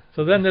 Yeah.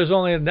 So then there's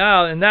only and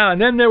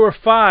then there were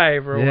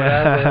 5 or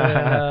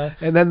whatever.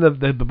 And then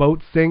the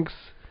boat sinks.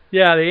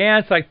 Yeah, the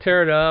ants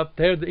tear it up.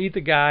 They eat the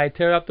guy,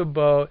 tear up the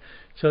boat.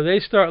 So they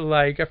start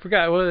I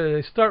forgot whether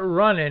they start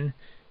running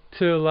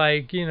to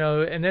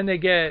and then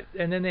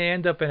they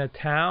end up in a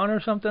town or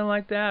something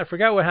like that. I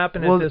forgot what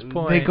happened at this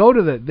point.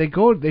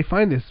 They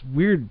find this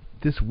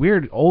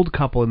weird old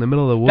couple in the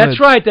middle of the woods. That's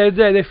right.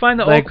 They find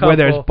the old couple where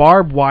there's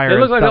barbed wire.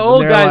 They look like the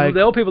old guys.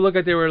 The old people look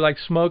like they were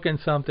smoking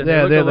something.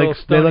 Yeah, they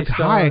looked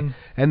high.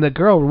 And the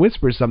girl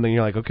whispers something.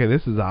 You're like, okay,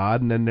 this is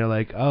odd. And then they're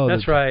like, oh,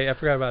 that's right. I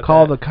forgot about that.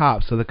 Call the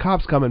cops. So the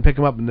cops come and pick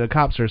them up, and the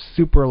cops are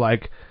super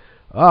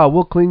oh,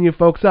 we'll clean you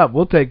folks up.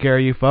 We'll take care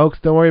of you folks.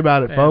 Don't worry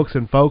about it, folks.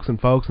 And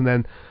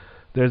then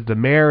there's the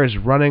mayor is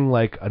running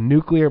a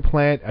nuclear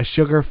plant, a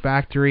sugar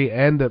factory,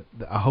 and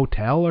a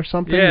hotel or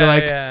something.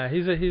 Yeah.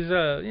 He's a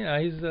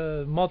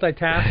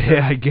multitasker.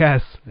 Yeah, I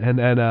guess. And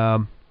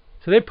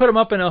so they put him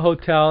up in a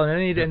hotel,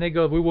 and they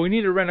go, we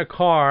need to rent a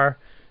car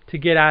to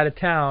get out of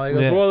town. He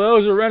goes, well,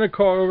 there's a rent a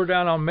car over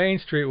down on Main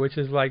Street, which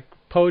is like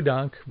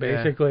podunk,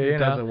 basically. It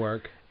doesn't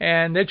work.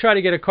 And they try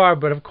to get a car,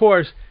 but of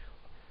course,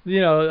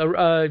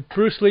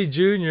 Bruce Lee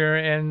Jr.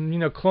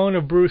 and clone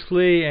of Bruce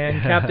Lee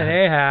and Captain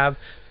Ahab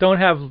don't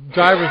have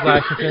driver's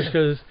licenses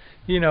because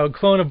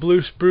clone of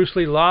Bruce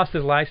Lee lost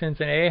his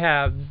license, and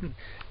Ahab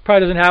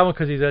probably doesn't have one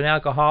because he's an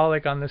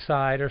alcoholic on the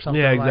side or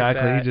something. Yeah,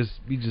 exactly. Like that.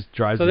 He just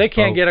drives. So they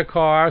can't get a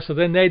car. So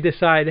then they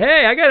decide,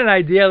 hey, I got an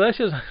idea. Let's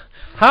just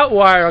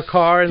hotwire a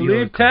car and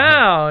leave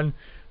town.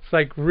 It's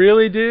like,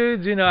 really,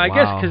 dudes? I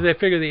guess because they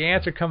figure the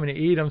ants are coming to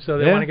eat them, so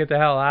they want to get the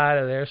hell out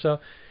of there. So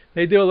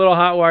they do a little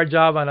hotwire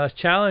job on a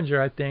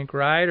Challenger, I think,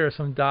 right? Or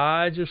some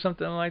Dodge or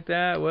something like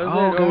that. Or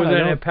was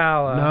it an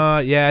Impala? No,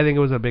 yeah, I think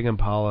it was a big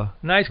Impala.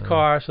 Nice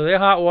car. So they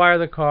hotwire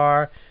the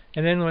car,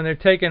 and then when they're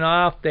taking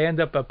off, they end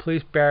up a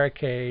police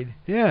barricade.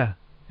 Yeah.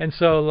 And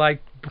so,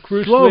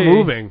 Bruce slow Lee,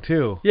 moving,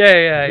 too.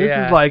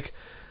 Yeah.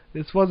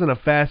 This wasn't a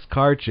fast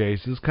car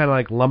chase. It was kind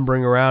of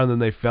lumbering around, and then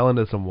they fell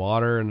into some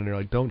water, and then they're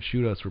like, don't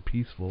shoot us, we're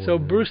peaceful. So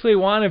Bruce Lee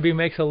wannabe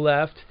makes a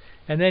left,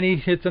 and then he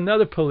hits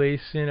another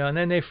police, and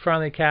then they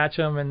finally catch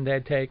him, and they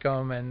take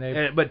him,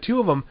 but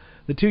 2 of them,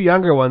 the 2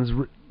 younger ones,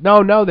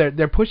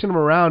 they're pushing them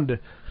around. The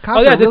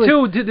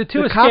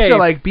two escape. Cops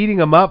are beating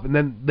them up, and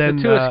then the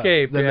 2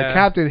 escape. Then the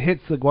captain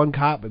hits the one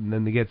cop, and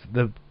then he gets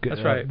the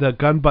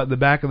gun butt in the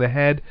back of the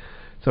head.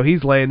 So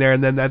he's laying there,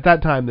 and then at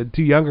that time, the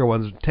 2 younger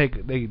ones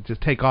just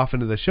take off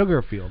into the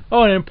sugar field.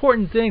 Oh, an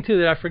important thing too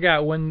that I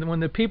forgot: when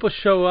the people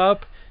show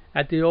up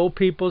at the old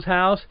people's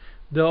house,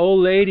 the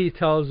old lady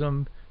tells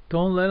them,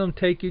 "Don't let them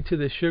take you to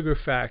the sugar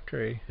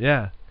factory."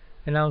 Yeah.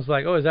 And I was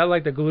like, "Oh, is that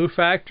like the glue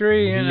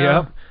factory?"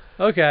 Yep.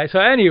 Okay. So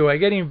anyway,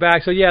 getting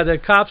back, so yeah, the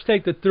cops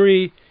take the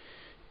 3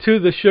 to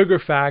the sugar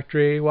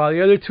factory, while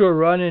the other 2 are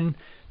running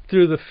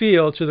through the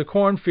fields, through the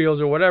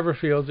cornfields or whatever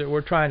fields that we're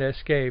trying to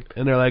escape.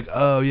 And they're like,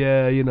 oh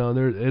yeah,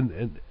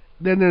 and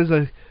then there's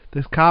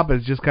this cop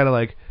is just kind of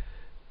like,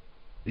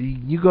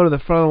 you go to the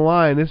front of the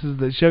line, this is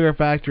the sugar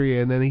factory,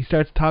 and then he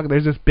starts talking.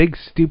 There's this big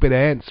stupid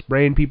ant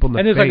spraying people in the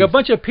face. And there's a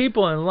bunch of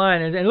people in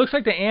line, and it looks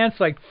like the ant's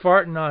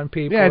farting on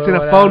people. Yeah, it's in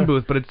a phone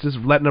booth, but it's just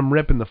letting them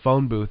rip in the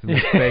phone booth in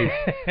his face.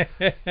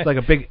 It's like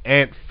a big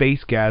ant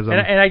face-gasm.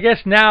 And I guess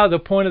now the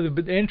point of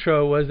the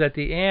intro was that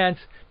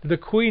the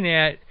queen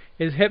ant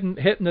is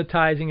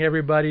hypnotizing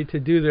everybody to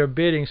do their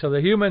bidding. So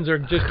the humans are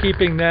just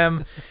keeping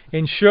them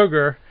in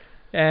sugar,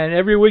 and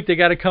every week they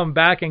got to come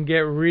back and get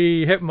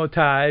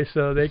re-hypnotized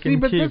so they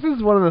can keep... See, but this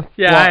is one of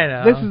the... I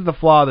know. This is the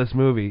flaw of this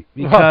movie.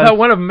 Because,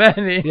 one of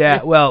many.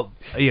 Yeah, well,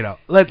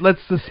 let's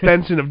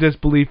suspension of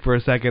disbelief for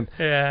a second.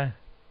 Yeah.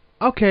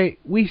 Okay,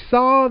 we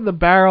saw the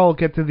barrel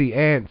get to the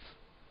ants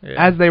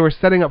as they were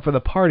setting up for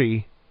the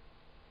party.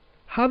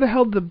 How the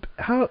hell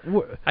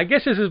I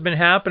guess this has been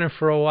happening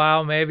for a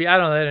while, maybe. I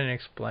don't know. They didn't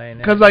explain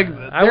it. Because,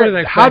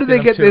 how did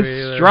they get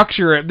this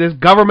structure, this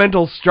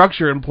governmental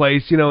structure in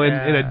place, in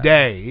a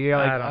day?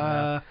 I don't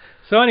know.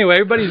 So anyway,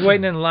 everybody's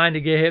waiting in line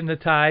to get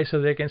hypnotized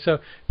so they can... So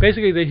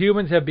basically the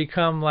humans have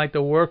become like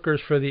the workers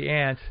for the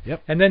ants.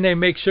 Yep. And then they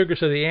make sugar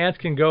so the ants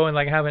can go and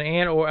have an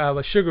ant or have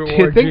a sugar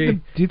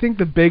orgy. Do you think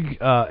the big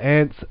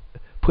ants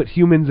put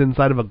humans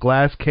inside of a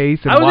glass case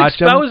and watch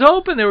them. I was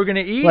hoping they were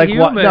going to eat like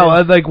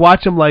humans. like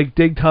watch them like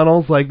dig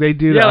tunnels like they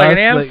do. Yeah, to like us. an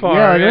ant farm.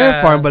 Yeah, like an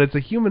ant farm, but it's a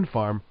human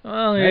farm.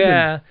 Oh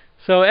yeah.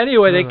 So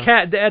anyway,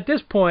 at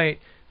this point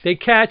they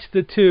catch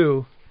the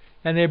two,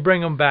 and they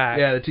bring them back.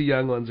 Yeah, the two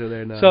young ones are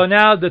there now. So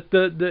now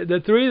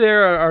the three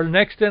there are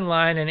next in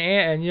line,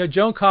 and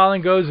Joan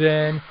Collins goes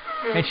in,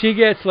 and she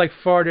gets like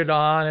farted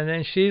on, and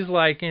then she's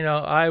like,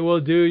 I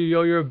will do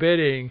your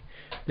bidding.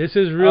 This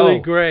is really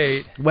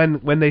great.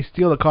 When they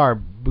steal the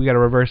car, we got to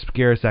reverse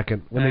gear a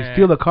second. When they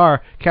steal the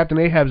car, Captain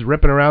Ahab's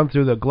ripping around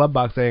through the glove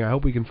box saying, I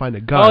hope we can find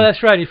a gun. Oh,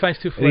 that's right. He finds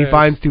two flares. And he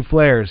finds two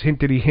flares.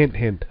 Hintity hint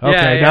hint.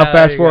 Okay, yeah, now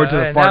fast forward to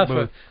the fart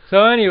booth.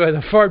 So anyway,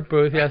 the fart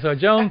booth. Yeah, so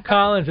Joan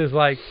Collins is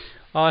like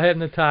all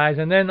hypnotized.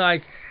 And then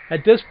like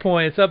at this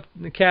point, it's up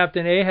to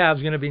Captain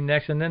Ahab's going to be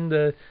next. And then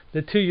the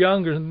two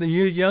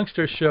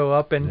youngsters show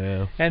up.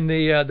 And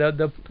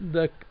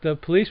the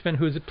policeman,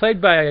 who's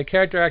played by a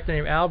character actor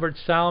named Albert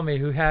Salmi,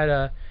 who had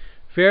a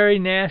very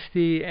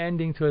nasty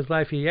ending to his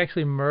life. He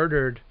actually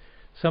murdered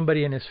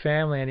somebody in his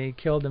family, and he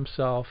killed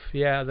himself.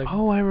 Yeah.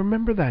 I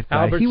remember that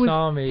guy. Albert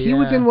Salmi. He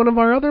was in one of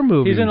our other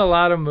movies. He's in a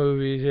lot of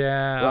movies.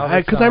 Yeah.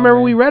 Because I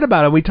remember we read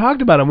about him. We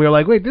talked about him. We were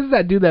like, wait, this is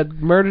that dude that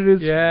murdered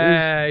his.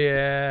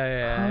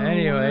 Yeah. Oh,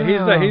 Anyway,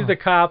 wow. he's the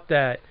cop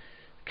that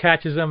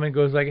catches him and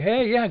goes like,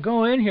 hey, yeah,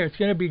 go in here. It's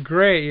gonna be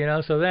great,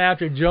 So then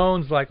after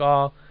Joan's like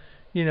all,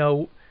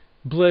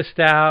 blissed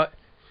out,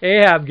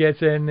 Ahab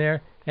gets in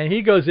there. And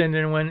he goes in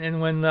there,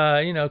 and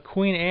when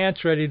Queen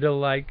Ant's ready to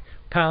like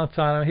pounce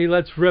on him, he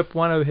lets rip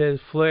one of his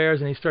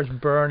flares, and he starts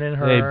burning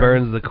her. And he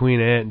burns the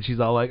Queen Ant, and she's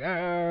all like,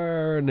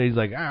 Arr! And he's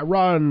like,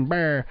 run,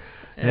 bear.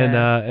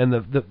 Yeah.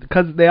 And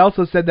because they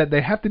also said that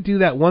they have to do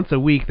that once a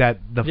week, the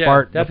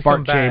fart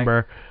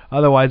chamber,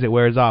 otherwise it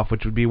wears off,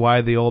 which would be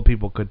why the old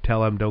people could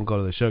tell him don't go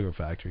to the sugar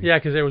factory. Yeah,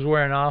 because it was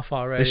wearing off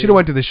already. They should have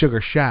went to the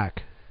sugar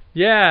shack.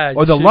 Yeah.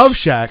 Or the Love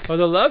Shack. Or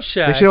the Love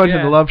Shack. They should have went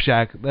to the Love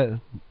Shack.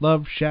 The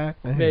Love Shack.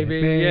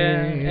 Maybe,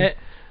 yeah.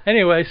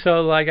 Anyway,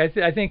 so like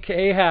I think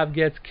Ahab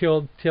gets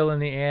killed in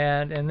the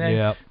ant, and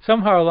then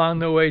somehow along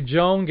the way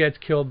Joan gets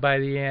killed by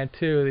the ant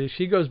too.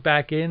 She goes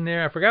back in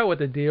there. I forgot what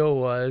the deal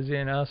was,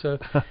 So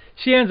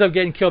she ends up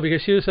getting killed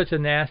because she was such a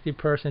nasty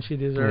person. She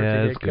deserved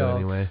to get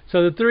killed. Anyway.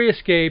 So the three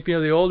escape.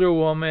 The older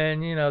woman,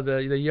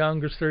 the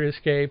younger three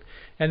escape,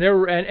 and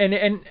they're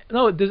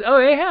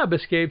Ahab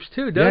escapes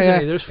too,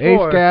 doesn't he? There's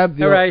four. Ahab,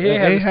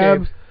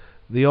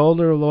 the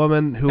older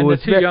woman who was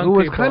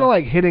kind of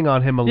like hitting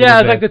on him a little bit.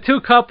 Yeah, like the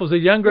two couples, the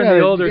younger and the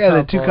older couple.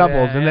 Yeah, the two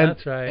couples.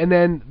 That's right. And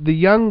then the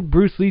young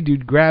Bruce Lee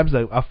dude grabs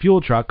a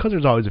fuel truck, because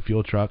there's always a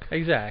fuel truck.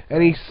 Exactly.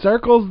 And he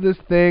circles this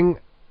thing,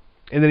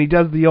 and then he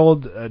does the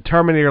old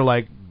Terminator,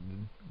 like,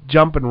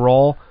 jump and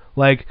roll,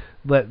 like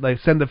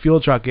send the fuel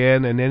truck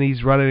in, and then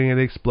he's running and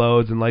it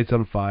explodes and lights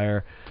on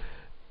fire.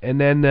 And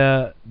then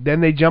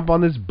they jump on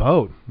this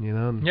boat,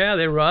 Yeah,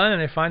 they run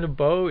and they find a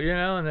boat,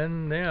 and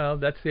then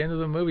that's the end of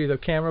the movie. The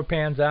camera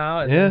pans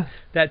out, and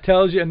that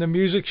tells you, and the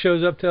music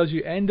shows up, tells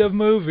you end of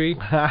movie. So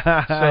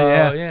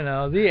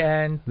the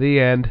end. The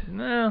end.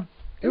 No,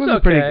 it was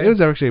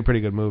actually a pretty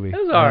good movie. It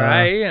was all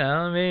right,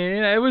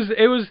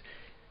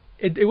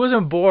 it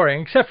wasn't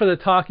boring except for the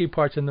talky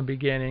parts in the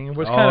beginning. It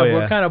was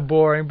kind of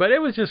boring, but it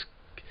was just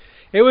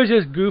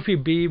goofy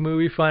B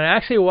movie fun. I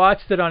actually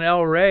watched it on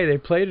El Rey. They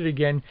played it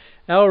again.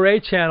 El Rey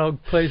channel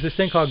plays this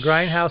thing called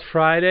Grindhouse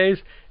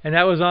Fridays, and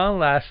that was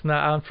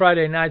on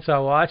Friday night, so I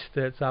watched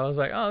it. So I was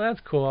like, oh, that's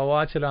cool. I'll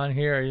watch it on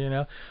here,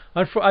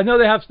 I know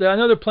they're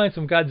playing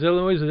some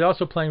Godzilla movies. They're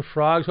also playing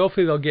Frogs.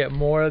 Hopefully they'll get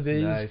more of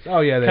these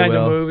kind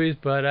of movies.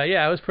 But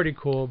it was pretty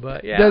cool.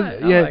 But I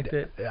liked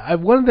it.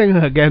 One thing,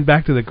 again,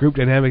 back to the group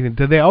dynamic,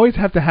 do they always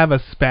have to have a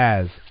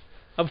spaz?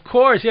 Of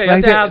course, you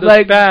have to have the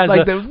spaz.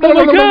 Oh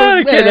my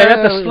God!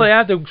 They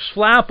have to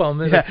slap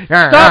them.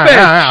 Stop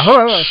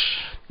it!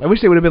 I wish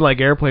they would have been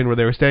like Airplane, where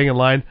they were staying in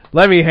line.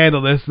 Let me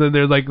handle this. And then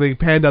there's like they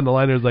pan down the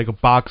line. There's like a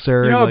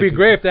boxer. It'd be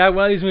great if they had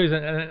one of these movies,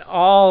 and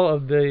all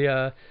of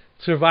the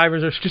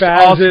survivors are just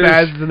all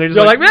spazzes, and they're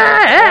just like,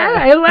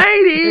 hey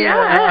lady,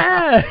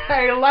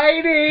 hey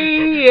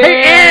lady,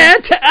 hey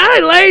ant, hi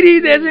lady,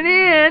 there's an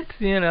ant,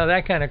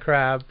 that kind of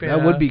crap.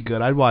 That would be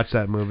good. I'd watch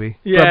that movie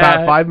for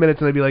about 5 minutes,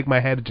 and I'd be like,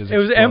 my head just. It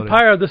was exploded.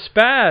 Empire of the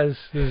Spaz.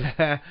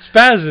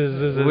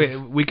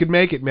 Spazzes. We could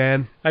make it,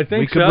 man. I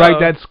think we could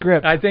write that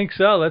script. I think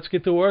so. Let's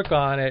get to work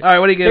on it. All right,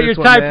 what do you get your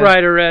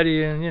typewriter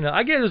ready, and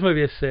I gave this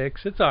movie a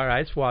 6. It's all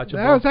right. It's watchable.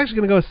 I was actually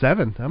going to go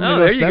 7.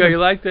 There you go. You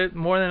liked it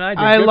more than I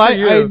did.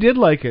 I did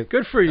like it.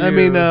 Good for you. I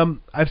mean,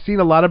 I've seen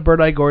a lot of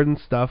Bird-Eye Gordon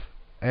stuff,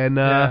 and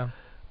I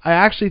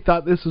actually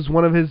thought this was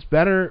one of his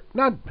better.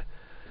 It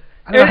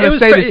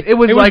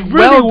was like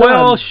really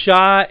well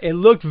shot. It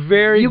looked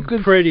very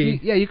pretty.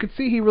 You could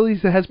see he really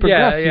has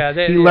progressed.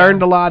 He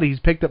learned a lot. He's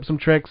picked up some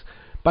tricks.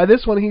 By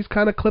this one, he's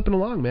kind of clipping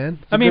along, man.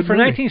 For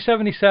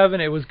 1977,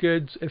 it was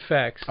good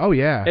effects. Oh,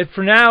 yeah.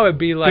 For now, it'd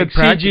be like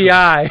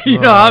CGI,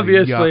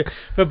 obviously. Yuck.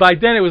 But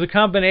back then, it was a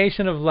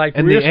combination of like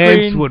and rear the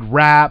ants would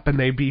rap, and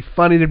they'd be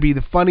funny to be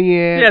the funny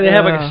ant. Yeah, they'd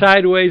have like a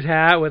sideways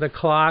hat with a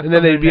clock. And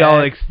then they'd be all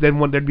like, then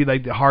when there'd be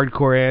like the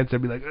hardcore ants,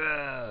 they'd be like,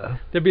 ugh.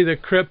 there'd be the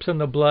Crips and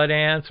the Blood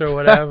Ants or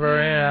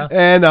whatever, you know.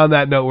 And on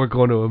that note, we're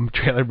going to a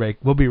trailer break.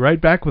 We'll be right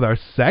back with our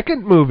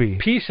second movie.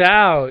 Peace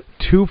out.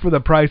 2 for the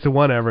price of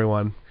 1,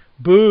 everyone.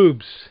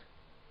 Boobs.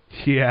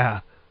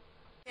 Yeah.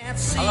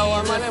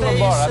 Hello, my name is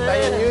Borat. I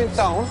am new in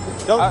town.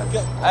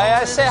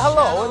 I say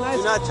hello.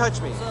 Do not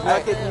touch me. Do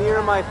not get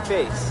near my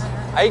face.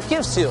 I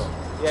kiss you.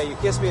 Yeah, you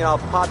kiss me and I'll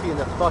pop you in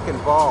the fucking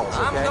balls,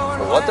 okay?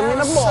 What do you mean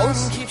the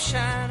balls?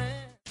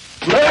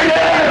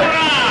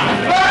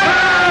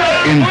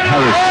 In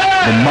Paris,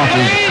 the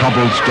mottled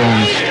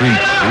cobblestone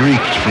streets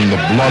reeked from the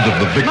blood of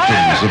the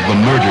victims of the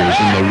murders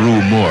in the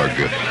Rue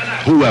Morgue.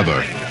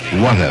 Whoever,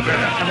 whatever,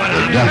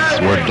 the deaths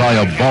were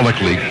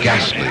diabolically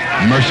ghastly,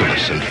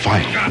 merciless, and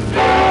final.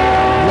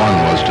 One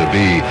was to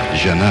be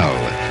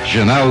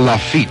Janelle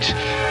Lafitte,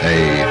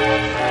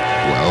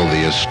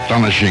 the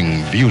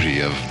astonishing beauty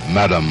of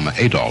Madame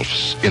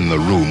Adolph's in the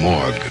Rue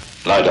Morgue.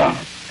 Lie down.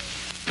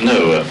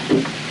 No,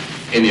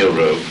 in your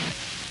robe.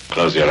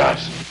 Close your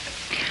eyes.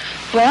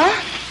 Well,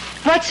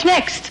 what's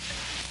next?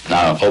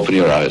 Now, open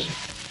your eyes.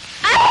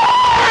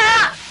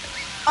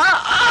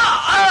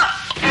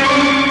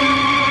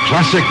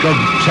 Classic of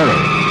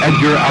terror,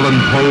 Edgar Allan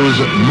Poe's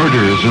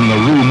Murders in the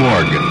Rue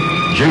Morgue.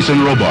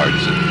 Jason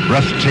Robards,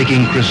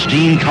 breathtaking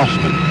Christine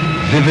Kaufman,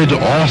 vivid,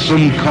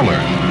 awesome color.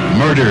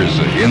 Murders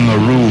in the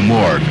Rue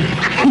Morgue.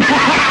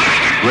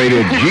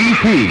 Rated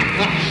GP.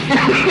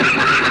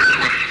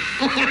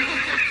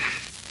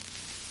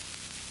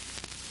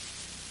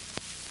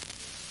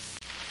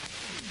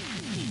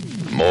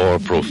 More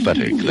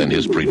prophetic than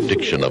his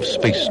prediction of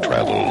space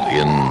travel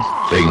in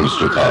Things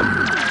to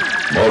Come.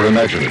 More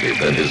imaginative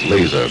than his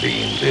laser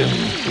beams in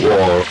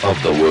War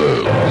of the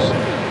Worlds.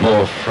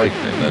 More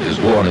frightening than his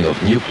warning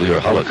of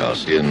nuclear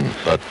holocaust in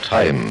The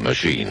Time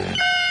Machine.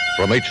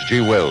 From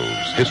H.G.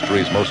 Wells,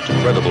 history's most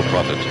credible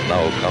prophet,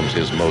 now comes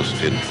his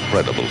most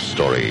incredible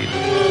story.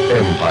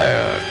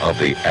 Empire of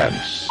the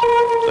Ants.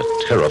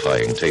 The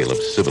terrifying tale of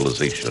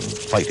civilization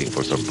fighting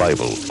for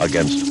survival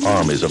against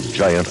armies of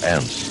giant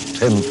ants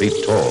 10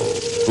 feet tall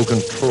who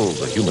control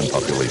the human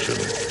population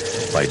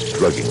by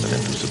drugging them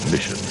into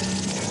submission.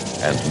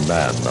 And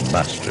man the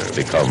master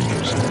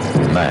becomes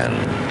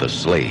man the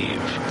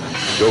slave.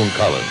 Joan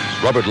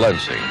Collins, Robert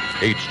Lansing,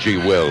 H.G.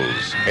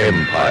 Wells'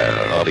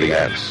 Empire of the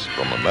Ants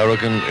from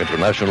American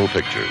International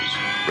Pictures.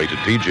 Rated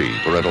PG,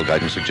 parental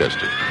guidance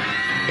suggested.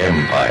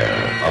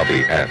 Empire of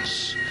the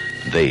Ants.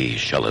 They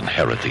shall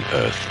inherit the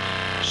earth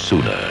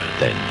sooner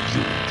than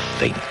you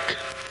think.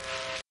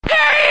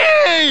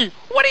 Hey!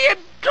 What are you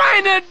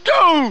trying to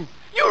do?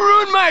 You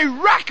ruined my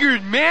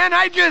record, man.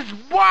 I just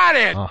bought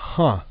it.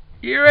 Uh-huh.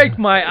 You raked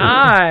my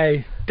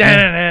eye. No,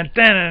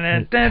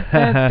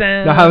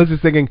 I was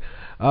just thinking,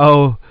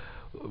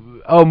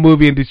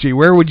 movie industry,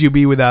 where would you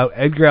be without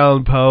Edgar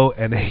Allan Poe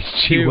and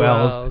H.G.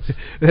 Wells?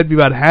 That'd be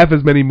about half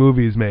as many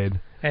movies made.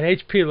 And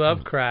H.P.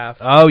 Lovecraft.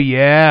 Oh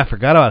yeah,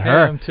 forgot about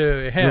her. Him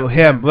too.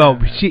 Him.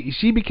 Well,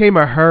 she became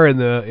a her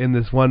in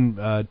this one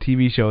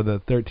TV show, the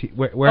 13.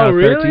 Warehouse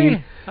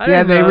really? 13.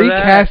 Yeah, they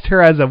recast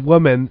her as a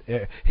woman.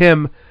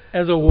 Him.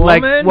 As a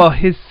woman?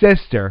 His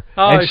sister.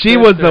 Oh, and she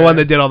was the one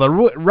that did all the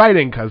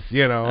writing, because,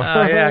 you know.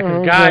 Oh, yeah,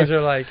 because guys are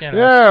like,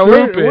 yeah,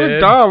 stupid. we're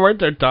dumb. We're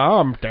the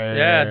dumb.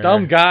 Yeah,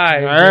 dumb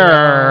guys.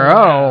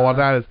 Oh,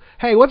 that is.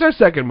 Hey, what's our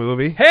second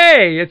movie?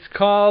 Hey, it's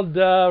called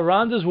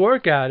Rhonda's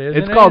Workout,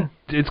 isn't it?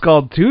 It's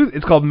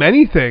called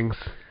many things.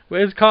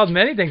 It's called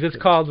many things. It's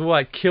called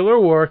what? Killer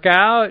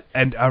Workout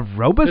and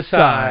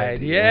Aerobicide.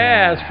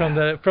 Yes, from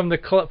the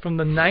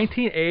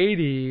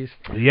 1980s.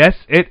 Yes,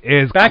 it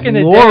is. Back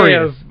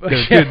glorious. in the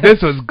day of dude,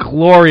 this was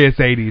glorious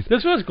 80s.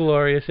 This was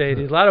glorious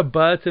 80s. A lot of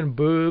butts and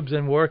boobs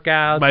and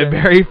workouts. My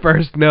very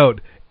first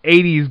note: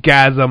 80s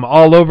gasm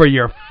all over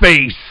your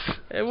face.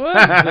 It was.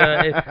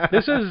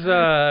 This was.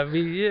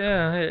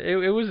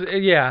 It was.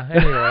 Yeah.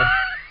 Anyway.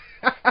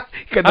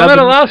 I'm at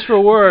a loss for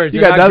words.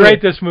 You got how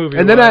great this movie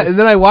was. And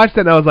then I watched it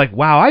and I was like,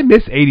 wow, I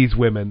miss 80s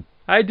women.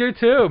 I do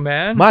too,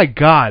 man. My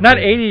God. Not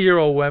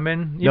 80-year-old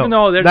women, even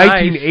though they're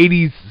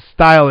 1980s nice.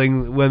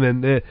 Styling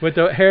women. With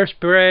the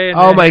hairspray and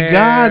oh my hair.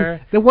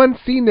 God. The one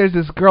scene, there's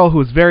this girl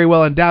who's very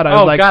well endowed. I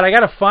was like, God, I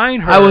got to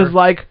find her. I was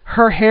like,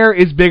 her hair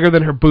is bigger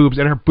than her boobs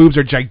and her boobs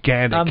are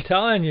gigantic. I'm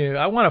telling you.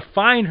 I want to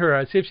find her.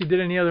 I'd see if she did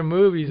any other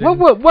movies.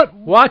 What?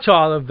 Watch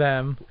all of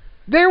them.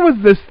 There was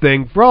this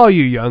thing, for all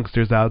you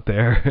youngsters out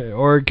there,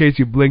 or in case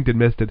you blinked and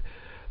missed it,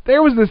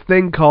 there was this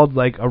thing called,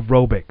 like,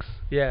 aerobics.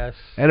 Yes.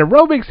 And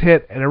aerobics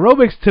hit, and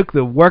aerobics took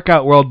the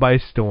workout world by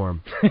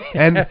storm.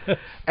 And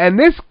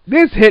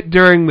this hit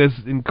during this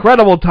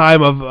incredible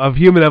time of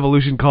human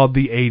evolution called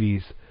the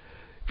 80s.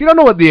 If you don't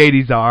know what the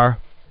 80s are,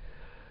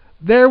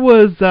 there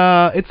was,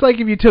 it's like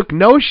if you took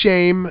No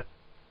Shame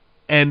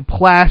and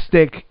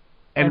plastic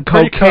and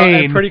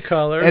cocaine and pretty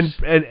colors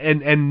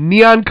and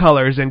neon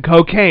colors and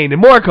cocaine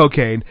and more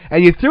cocaine,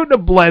 and you threw it in a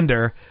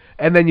blender,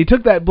 and then you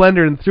took that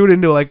blender and threw it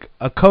into like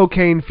a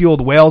cocaine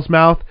fueled whale's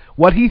mouth.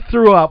 What he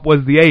threw up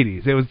was the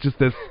 80s. It was just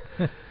this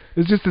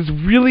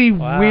really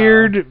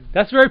weird.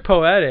 That's very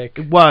poetic.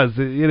 It was.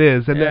 It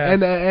is.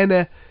 And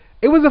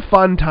it was a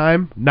fun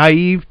time.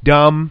 Naive,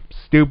 dumb,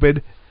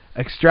 stupid.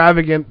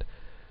 extravagant.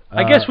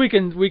 I guess we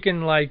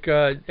can like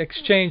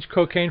exchange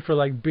cocaine for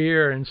like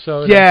beer and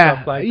soda and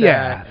stuff like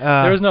that.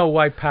 There was no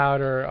white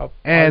powder up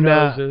our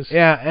noses.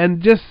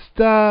 And just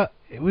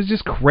it was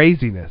just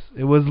craziness.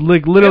 It was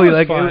like literally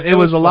it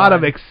was a lot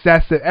of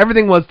excessive.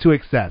 Everything was to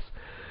excess.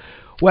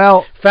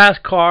 Well,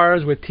 fast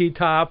cars with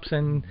T-tops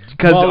and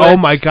because oh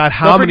my God,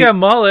 how many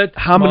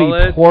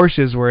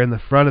Porsches were in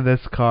the front of this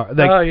car?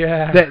 Like, oh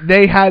yeah,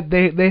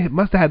 they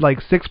must have had like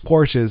 6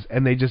 Porsches,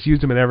 and they just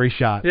used them in every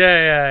shot.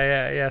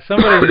 Yeah.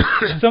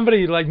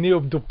 Somebody like knew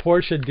the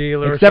Porsche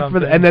dealer. Except or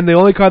something. and then the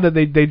only car that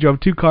they drove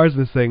 2 cars in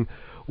this thing.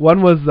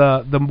 One was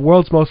the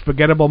world's most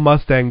forgettable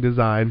Mustang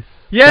design.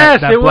 Yes,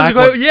 it was.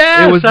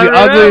 It was the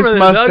ugliest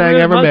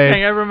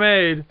Mustang ever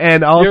made.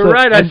 And also, you're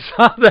right. I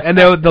saw that. And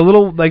the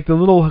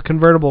little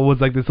convertible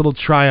was like this little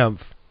Triumph.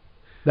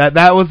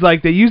 That was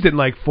like they used it in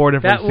like 4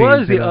 different scenes. That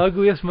was the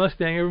ugliest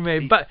Mustang ever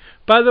made. But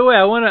by the way,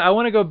 I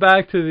want to go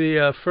back to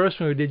the first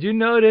movie. Did you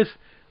notice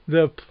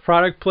the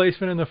product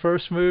placement in the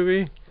first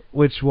movie?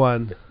 Which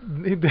one?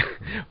 In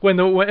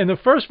the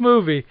first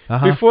movie,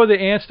 before the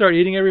ants start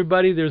eating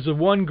everybody, there's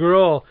one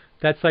girl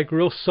that's like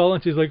real sullen.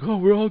 She's like, "Oh,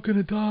 we're all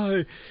gonna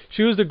die."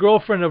 She was the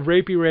girlfriend of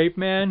Rapey Rape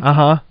Man.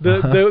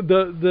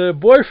 The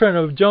boyfriend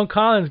of Joan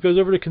Collins goes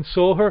over to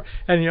console her,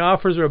 and he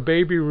offers her a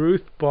Baby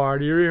Ruth bar.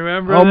 Do you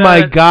remember? Oh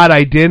my God,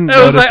 I didn't. It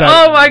was like,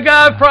 that. Oh my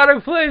God,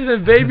 product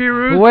placement. Baby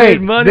Ruth Wait,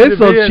 made money. This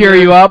will cheer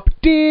you up.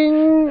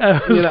 Ding. I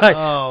was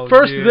like,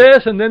 first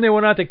this, and then they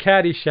went on to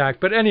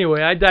Caddyshack. But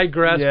anyway, I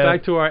digress.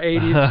 Back to our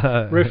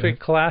 '80s horrific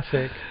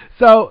classic.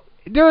 So,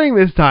 during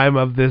this time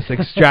of this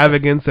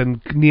extravagance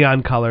and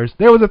neon colors,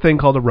 there was a thing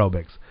called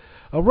aerobics.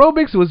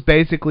 Aerobics was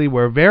basically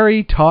where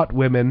very taut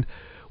women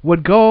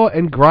would go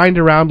and grind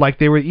around like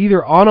they were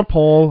either on a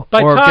pole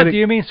or taut, do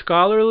you mean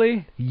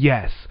scholarly?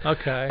 Yes.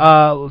 Okay.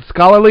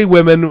 Scholarly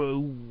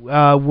women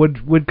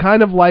would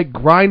kind of like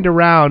grind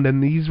around,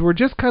 and these were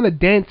just kind of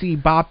dancey,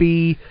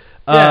 boppy,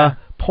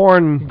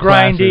 porn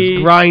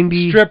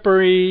grindy,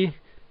 strippery.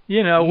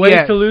 You know,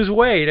 ways to lose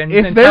weight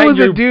and there was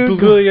a dude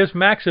Gluteus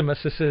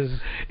Maximuses.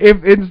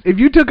 If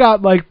you took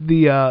out like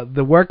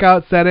the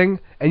workout setting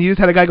and you just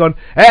had a guy going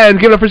and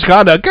give it up for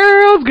Chicago,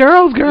 girls,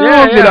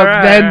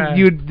 then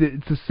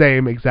it's the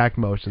same exact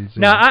motions.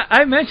 Now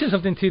I mentioned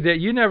something too that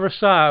you never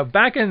saw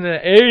back in the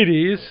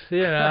 '80s.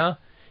 You know,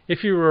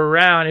 if you were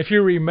around, if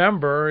you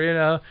remember, you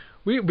know,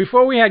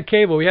 before we had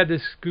cable, we had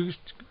this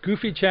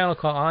goofy channel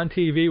called On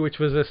TV, which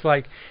was this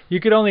like you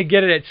could only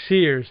get it at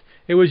Sears.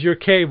 It was your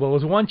cable. It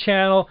was one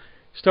channel,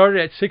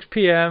 started at 6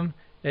 p.m.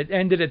 It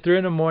ended at 3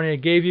 in the morning.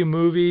 It gave you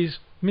movies,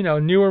 you know,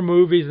 newer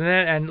movies,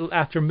 and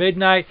after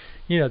midnight,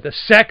 you know, the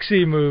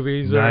sexy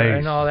movies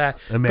and all that.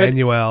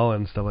 Emmanuel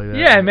and stuff like that.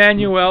 Yeah,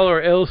 Emmanuel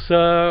or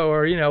Ilsa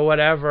or you know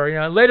whatever. You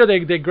know, later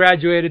they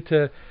graduated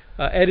to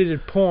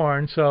edited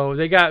porn, so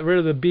they got rid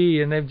of the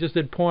B and they just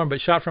did porn,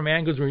 but shot from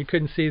angles where you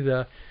couldn't see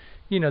the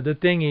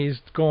thingies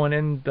going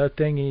in the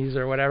thingies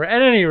or whatever.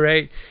 At any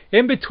rate,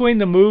 in between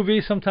the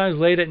movies, sometimes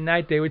late at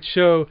night, they would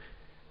show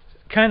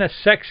kind of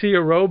sexy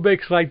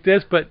aerobics like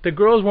this, but the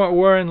girls weren't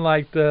wearing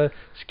like the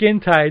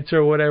skin tights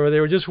or whatever. They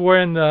were just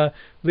wearing the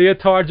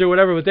leotards or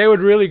whatever, but they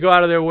would really go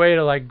out of their way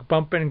to like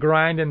bump and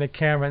grind in the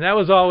camera. And that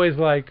was always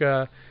like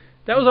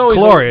that was always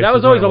glorious. That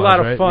was always a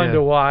lot of fun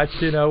to watch,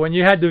 you know, when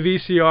you had the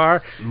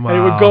VCR and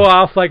it would go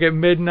off like at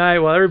midnight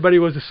while everybody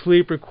was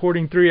asleep,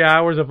 recording 3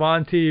 hours of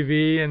On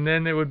TV, and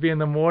then it would be in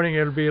the morning.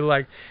 It would be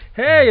like,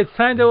 hey, it's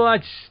time to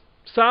watch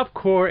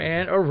softcore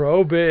and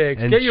aerobics.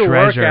 And get your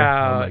Treasure.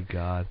 workout. Oh my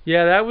God.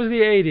 Yeah, that was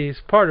the '80s,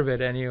 part of it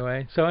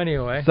anyway. So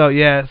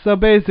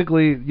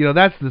basically, you know,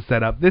 that's the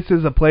setup. This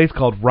is a place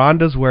called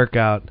Rhonda's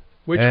Workout,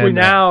 which we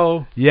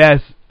now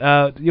yes.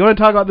 You want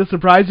to talk about the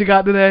surprise you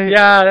got today?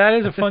 Yeah, that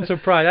is a fun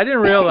surprise. I didn't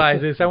realize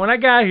this. And when I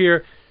got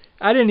here,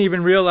 I didn't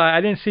even realize,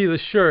 I didn't see the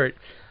shirt.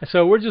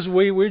 So we're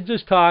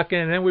just talking,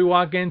 and then we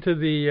walk into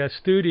the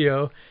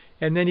studio,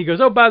 and then he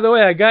goes, "Oh, by the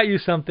way, I got you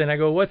something." I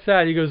go, "What's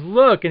that?" He goes,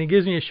 "Look," and he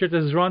gives me a shirt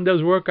that says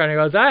Rhonda's Workout. And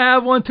he goes, "I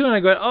have one too." And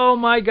I go, "Oh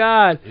my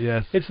God,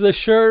 yes, it's the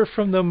shirt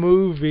from the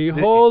movie."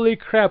 Holy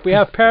crap, we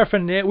have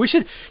paraphernalia. We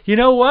should, you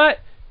know what?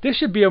 This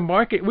should be a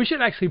market. We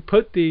should actually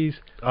put these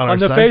on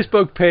the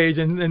Facebook page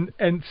and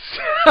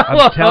sell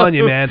I'm telling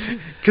you, man,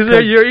 because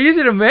you're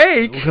easy to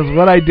make. Because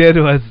what I did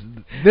was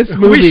this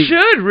movie. We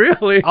should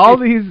really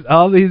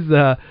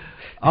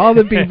all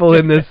the people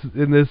in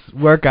this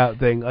workout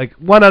thing, like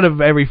 1 out of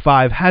every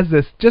 5 has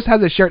a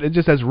shirt that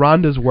just says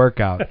Rhonda's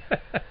Workout,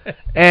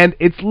 and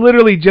it's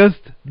literally just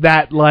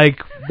that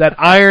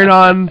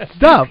iron-on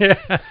stuff.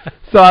 Yeah.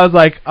 So I was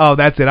like, oh,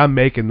 that's it. I'm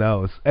making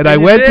those. And I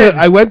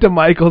went to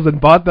Michael's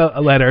and bought the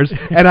letters,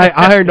 and I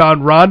ironed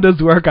on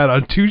Rhonda's Workout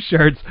on 2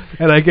 shirts,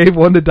 and I gave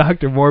one to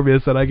Dr.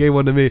 Morbius, and I gave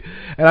one to me.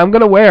 And I'm going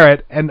to wear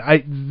it, and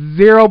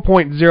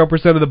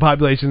 0.0% of the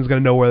population is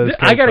going to know where this came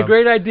from. I got a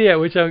great idea,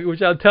 which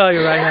I'll tell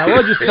you right now.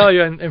 We'll just tell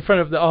you in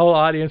front of the whole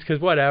audience, because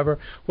whatever.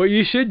 What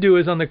you should do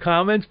is on the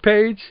comments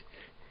page,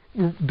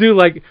 do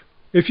like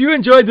if you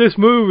enjoyed this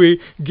movie,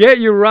 get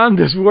your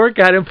Rhonda's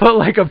workout and put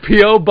like a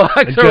P.O.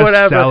 box or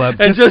whatever,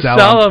 and just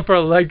sell them for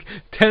like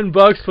 $10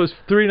 plus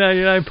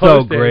 $3.99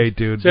 postage. So great,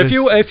 dude. So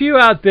if you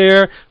out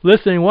there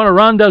listening want a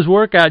Rhonda's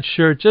workout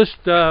shirt, just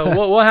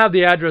we'll have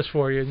the address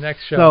for you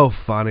next show. So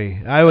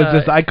funny.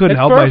 I couldn't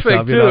help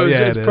myself. Too. You know,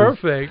 yeah, it's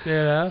perfect. You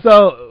know.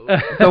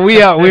 So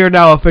we are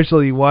now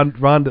officially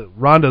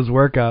Rhonda's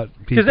workout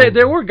people. Because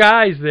there were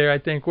guys there, I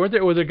think. Were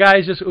there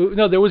guys just?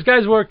 No, there was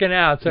guys working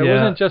out. So it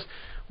wasn't just.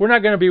 We're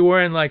not going to be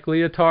wearing like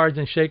leotards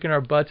and shaking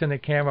our butts in the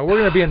camera. We're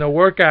going to be in the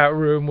workout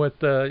room with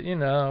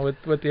the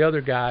with the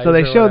other guys. So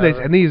they show this,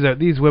 and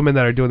these women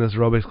that are doing this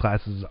aerobics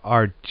classes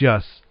are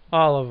just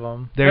all of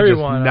them. They're just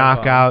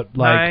knockout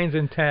like 9s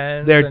and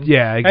 10s. Exactly.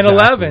 And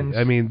 11s.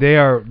 I mean,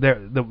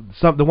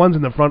 the ones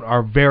in the front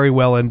are very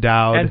well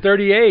endowed. And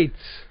 38s.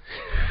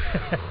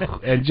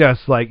 And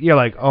just like you're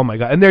like, oh my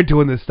god, and they're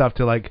doing this stuff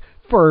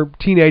for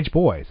teenage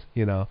boys,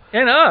 you know.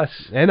 And us.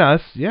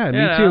 Yeah,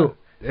 me too.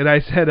 And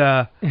I said,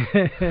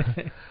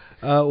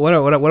 one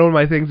of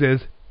my things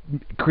is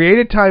create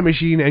a time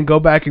machine and go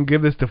back and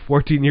give this to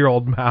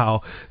 14-year-old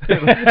Mao.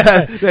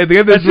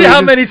 Let's see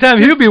how many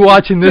times you'll be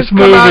watching this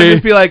movie. Come out and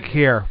just be like,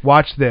 here,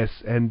 watch this,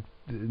 and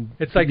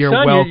it's like, you're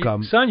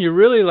welcome. Son, you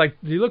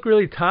look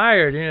really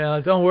tired. You know,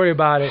 don't worry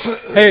about it.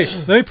 Hey,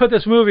 let me put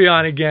this movie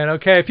on again,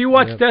 okay? If you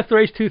watched Death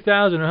Race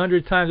 2000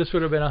 100 times, this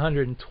would have been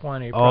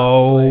 120.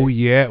 Probably. Oh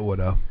yeah, it would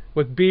have.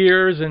 With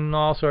beers and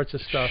all sorts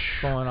of stuff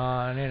going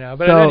on, you know.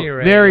 But so at any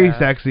rate, very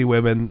sexy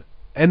women,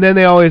 and then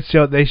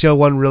they show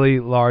one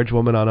really large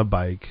woman on a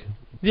bike.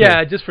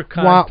 Yeah, just for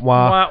content.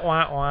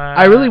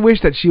 I really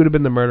wish that she would have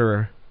been the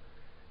murderer.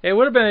 It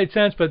would have made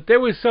sense, but there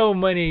was so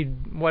many,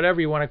 whatever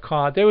you want to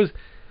call it.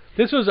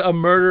 This was a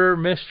murder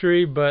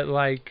mystery, but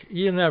like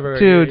you never,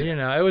 you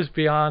know, it was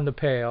beyond the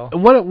pale.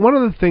 One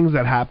of the things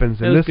that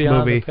happens in this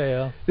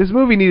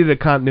movie needed a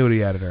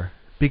continuity editor,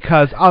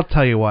 because I'll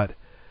tell you what.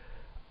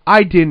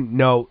 I didn't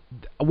know.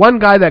 One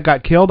guy that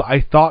got killed,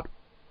 I thought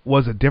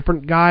was a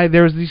different guy.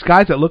 There's these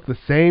guys that look the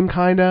same,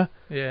 kinda.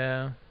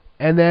 Yeah.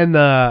 And then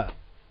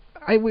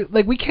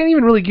we can't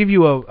even really give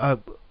you a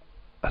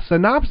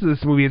synopsis of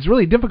this movie. It's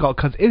really difficult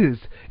because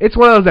it's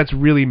one of those that's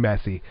really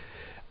messy.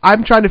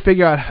 I'm trying to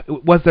figure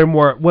out was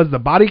the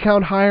body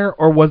count higher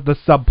or was the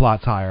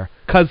subplots higher?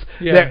 Because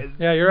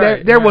you're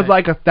right. There was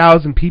like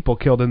 1,000 people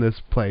killed in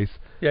this place.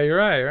 Yeah, you're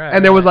right.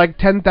 And there was like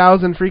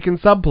 10,000 freaking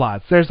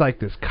subplots. There's like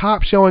this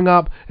cop showing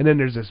up, and then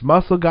there's this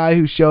muscle guy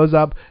who shows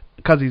up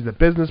because he's the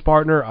business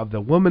partner of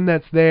the woman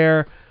that's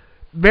there.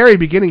 Very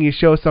beginning, you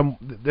show some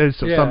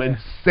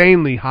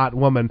insanely hot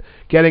woman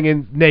getting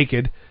in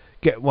naked,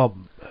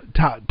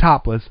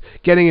 topless,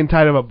 getting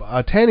inside of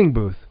a tanning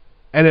booth,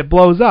 and it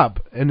blows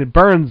up and it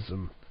burns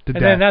them to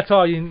death. And then that's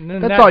all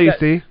you.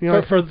 See. You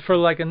know? For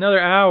like another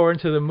hour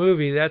into the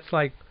movie, that's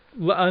like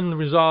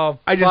unresolved.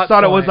 I just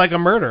thought it was like a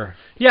murder.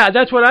 Yeah,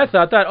 that's what I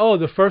thought.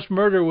 The first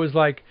murder was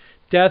like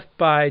death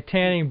by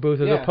tanning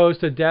booth as opposed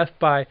to death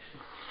by,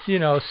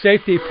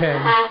 safety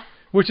pin,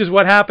 which is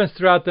what happens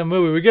throughout the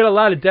movie. We get a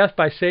lot of death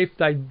by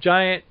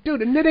giant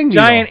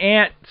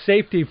ant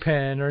safety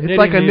pin or knitting needle. It's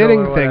like a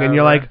knitting thing, and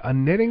you're like, a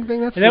knitting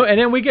thing? And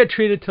then we get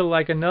treated to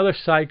like another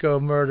psycho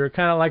murder,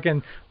 kind of like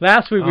in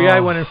last week we had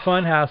one in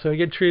Funhouse, and we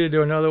get treated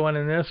to another one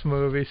in this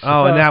movie. So.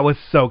 Oh, and that was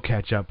so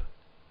ketchup.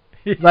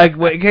 Like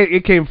when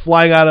it came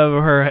flying out of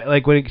her,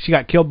 like when she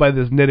got killed by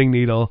this knitting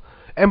needle.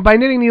 And by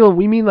knitting needle,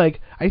 we mean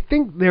like I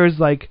think there's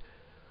like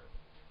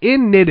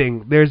in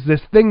knitting, there's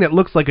this thing that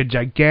looks like a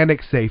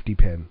gigantic safety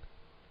pin.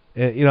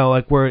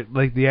 Like where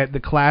like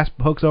the clasp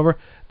hooks over.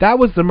 That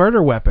was the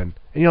murder weapon.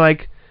 And you're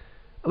like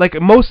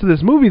most of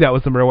this movie, that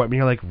was the murder weapon.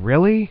 You're like,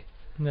 really?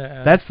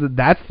 Yeah.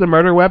 That's the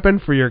murder weapon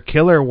for your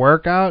killer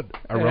workout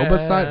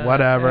aerobicide?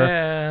 Whatever.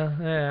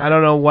 Yeah. I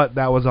don't know what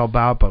that was all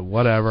about, but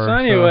whatever. So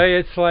anyway,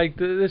 it's like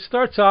it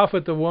starts off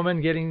with the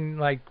woman getting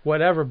like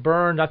whatever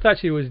burned. I thought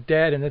she was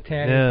dead in the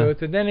tanning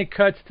booth, and then it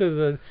cuts to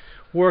the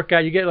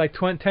workout. You get like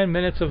 10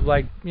 minutes of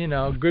like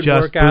good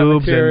just workout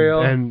boobs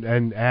material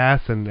and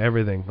ass and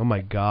everything. Oh my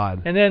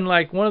god. And then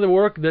like one of the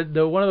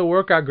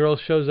workout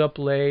girls shows up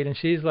late, and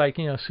she's like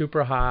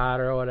super hot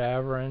or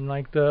whatever, and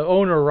like the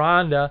owner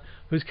Rhonda,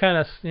 who's kind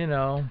of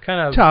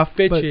tough,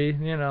 bitchy,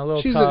 a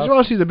little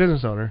tough. She's a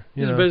business owner.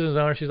 She's a business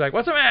owner. She's like,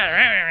 what's the matter?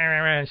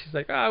 And she's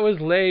like, I was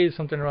late,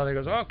 something wrong. He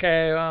goes,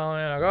 okay,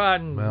 well, go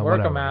out and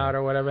work them out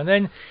or whatever. And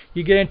then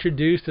you get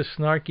introduced to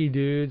snarky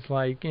dudes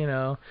like,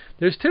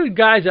 there's two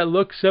guys that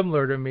look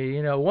similar to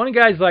me. One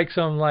guy's like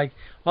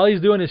all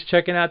he's doing is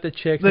checking out the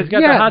chicks. He's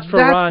got the hots for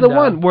Rhonda. That's the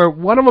one where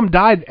one of them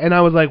died, and I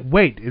was like,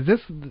 wait, is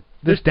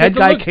this dead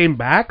guy came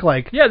back?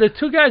 Like, yeah, there's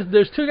two guys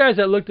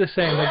that look the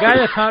same. The guy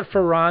that's hot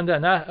for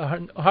Rhonda, not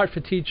hot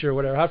for teacher or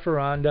whatever, hot for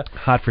Rhonda.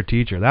 Hot for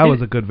teacher. That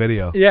was a good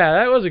video. Yeah,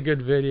 that was a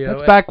good video.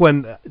 That's back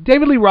when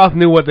David Lee Roth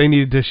knew what they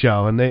needed to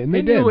show, and they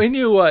did. He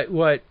knew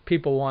what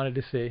people wanted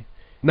to see.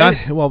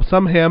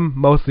 Some him,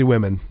 mostly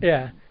women.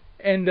 Yeah.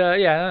 And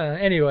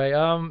anyway,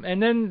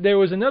 and then there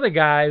was another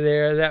guy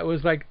there that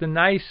was like the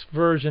nice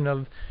version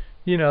of,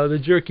 the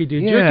jerky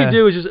dude. Yeah. Jerky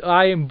dude was just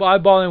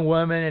eyeballing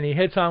women, and he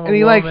hits on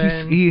women.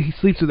 And he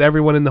sleeps with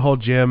everyone in the whole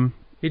gym.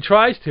 He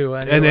tries to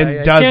anyway. And then he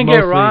does can't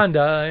mostly, get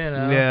Rhonda, you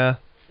know. Yeah.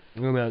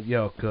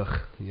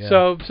 Yeah.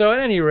 So at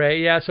any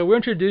rate, so we're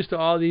introduced to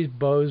all these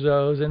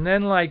bozos, and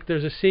then like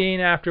there's a scene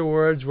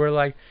afterwards where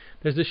like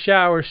there's a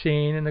shower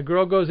scene, and the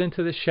girl goes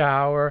into the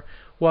shower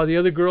while the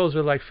other girls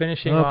are like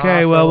finishing off.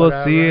 Okay, well or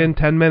we'll see you in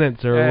 10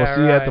 minutes, or we'll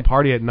see you at the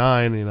party at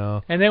 9. You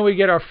know. And then we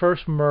get our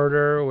first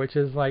murder, which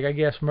is like I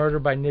guess murder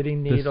by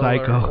knitting needle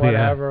psycho, or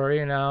whatever,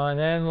 you know. And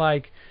then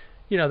like,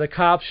 you know, the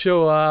cops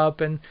show up,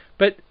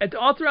 but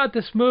all throughout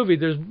this movie,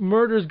 there's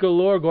murders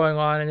galore going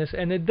on in this,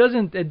 and it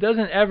doesn't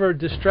ever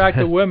distract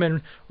the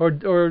women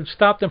or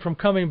stop them from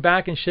coming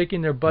back and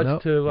shaking their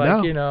butts to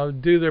like you know,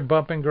 do their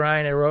bump and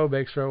grind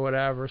aerobics or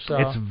whatever. So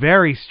it's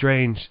very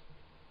strange,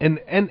 and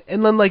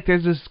then like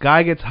there's this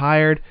guy gets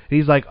hired, and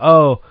he's like,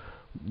 oh,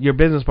 your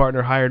business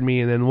partner hired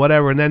me, and then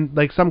whatever, and then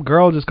like some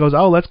girl just goes,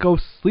 oh, let's go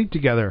sleep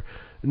together,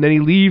 and then he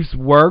leaves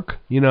work,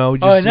 you know.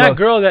 Just, and that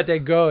girl that they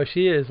go,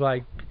 she is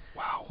like.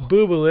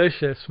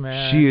 Boobalicious,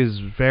 man. She is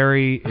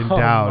very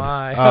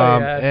endowed. Oh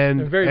my.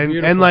 And very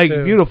beautiful and like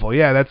too. beautiful.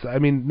 Yeah, that's I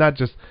mean not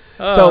just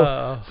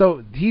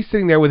so he's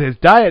sitting there with his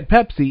Diet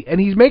Pepsi and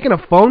he's making a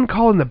phone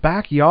call in the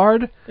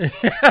backyard.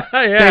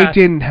 They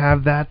didn't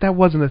have that. That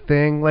wasn't a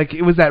thing. Like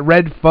it was that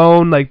red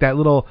phone, like that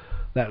little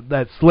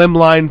that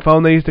slimline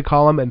phone they used to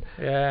call them, and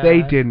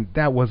they didn't.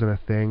 That wasn't a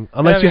thing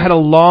unless you had a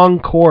long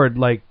cord.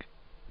 Like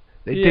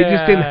they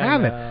just didn't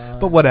have it.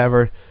 But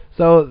whatever.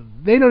 So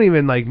they don't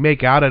even like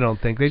make out. I don't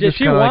think they just.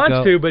 She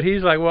wants to, but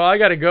he's like, "Well, I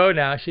got to go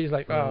now." She's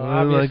like, "Oh,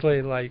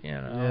 obviously, like you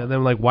know." Yeah,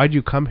 then like, why'd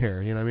you come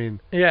here? You know what I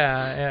mean?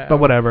 Yeah. But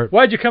whatever.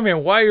 Why'd you come here?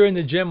 Why you're in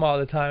the gym all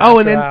the time? Oh,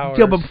 and then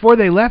but before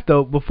they left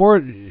though,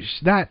 before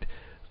that,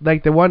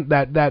 like the one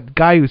that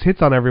guy who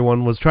hits on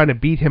everyone was trying to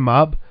beat him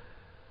up.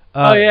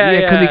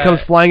 Because he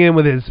comes flying in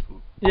with his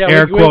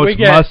air quotes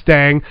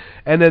Mustang,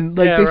 and then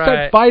like they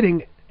start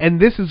fighting, and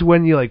this is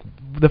when you like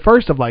the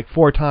first of like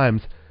 4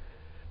 times.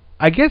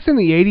 I guess in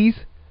the 80s,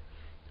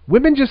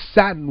 women just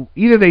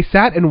either they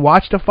sat and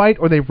watched a fight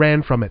or they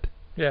ran from it.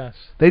 Yes.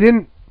 They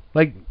didn't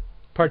like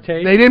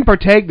partake. They didn't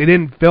partake. They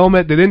didn't film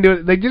it. They didn't do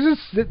it. They just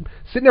sitting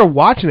there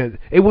watching it.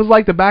 It was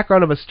like the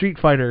background of a Street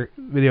Fighter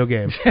video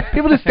game.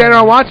 People just stand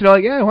around watching. They're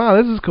like, yeah,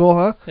 wow, this is cool,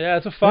 huh? Yeah,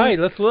 it's a fight.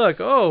 Let's look.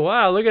 Oh,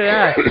 wow, look at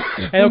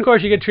that. And of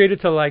course, you get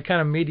treated to like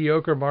kind of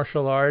mediocre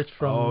martial arts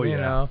from you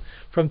know,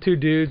 from 2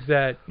 dudes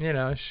that you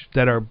know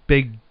that are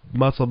big.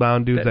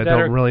 Muscle-bound dudes that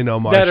don't really know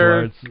martial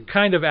arts. That are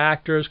kind of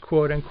actors,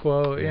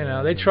 quote-unquote, you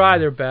know. They try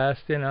their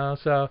best, you know.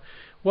 So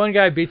one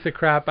guy beats the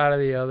crap out of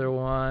the other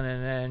one,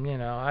 and then, you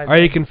know. Are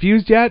you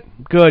confused yet?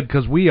 Good,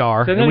 because we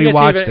are, and we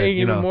watched it,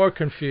 you know. Even more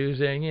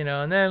confusing, you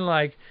know. And then,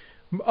 like,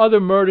 other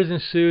murders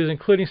ensues,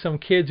 including some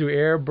kids who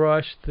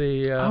airbrushed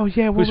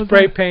who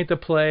spray paint the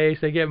place.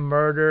 They get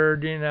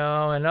murdered, you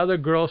know, and other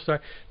girls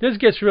start. This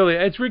gets really.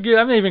 I'm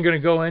not even going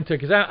to go into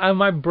it because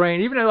my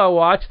brain, even though I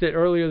watched it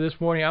earlier this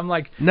morning, I'm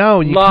like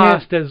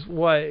lost can't, as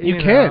what you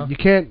can't.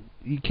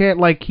 You can't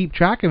like keep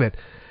track of it,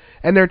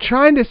 and they're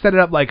trying to set it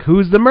up like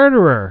who's the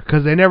murderer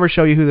because they never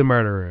show you who the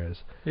murderer is.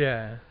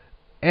 Yeah.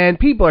 And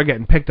people are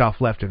getting picked off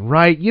left and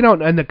right. You know,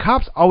 and the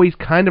cop's always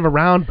kind of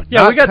around, but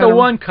we got the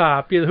one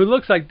cop who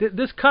looks like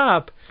this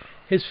cop.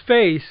 His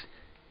face,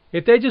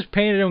 if they just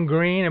painted him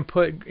green and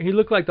he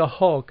looked like the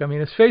Hulk. I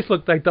mean, his face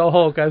looked like the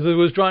Hulk as it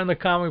was drawn in the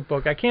comic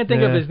book. I can't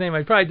think of his name.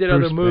 I probably did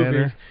Bruce other movies.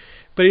 Banner.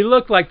 But he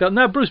looked like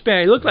not Bruce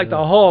Banner. He looked like the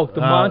Hulk, the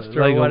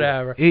monster, like or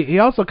whatever. He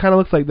also kind of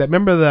looks like that.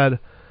 Remember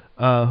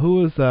that?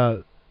 Who was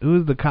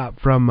the cop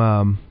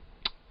from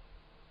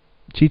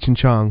Cheech and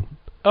Chong?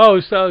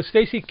 Oh, so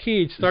Stacy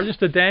Keach, Sergeant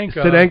Stadenko.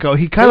 Stadenko,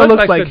 he kind of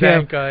looks like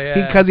him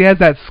because he has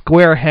that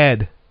square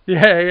head.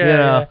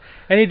 Yeah.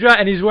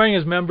 And he's wearing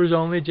his members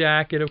only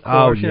jacket, of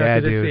course, you know,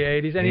 because it's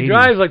the 80s. And he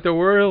drives like the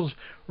world's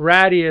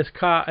rattiest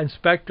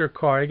inspector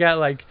car. It's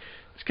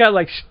got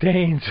like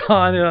stains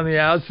on it on the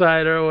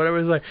outside or whatever.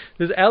 It's like,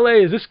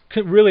 is this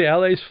really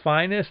LA's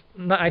finest?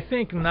 No, I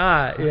think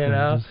not, you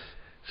know.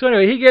 So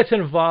anyway, he gets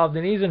involved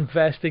and he's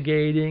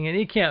investigating and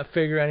he can't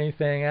figure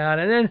anything out.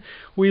 And then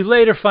we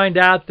later find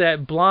out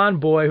that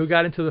blonde boy who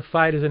got into the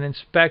fight is an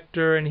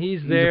inspector and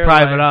he's there. He's a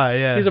private eye,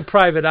 yeah. He's a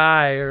private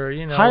eye or,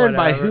 you know, hired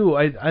whatever. by who?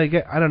 I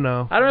don't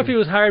know. I don't know if he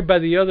was hired by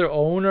the other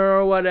owner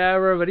or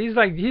whatever, but he's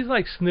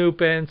like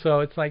snooping,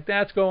 so it's like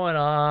that's going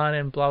on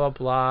and blah, blah,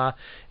 blah.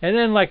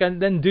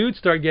 And then dudes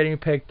start getting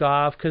picked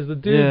off because the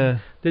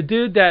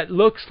dude that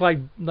looks like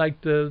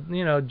the,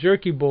 you know,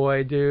 Jerky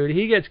Boy dude,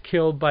 he gets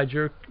killed by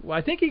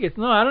I think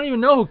I don't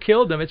even know who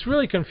killed him. It's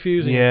really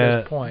confusing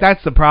at this point.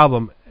 That's the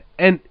problem.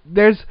 And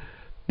this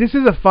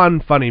is a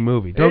funny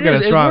movie. Don't get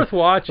us wrong. It's worth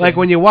watching. Like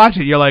when you watch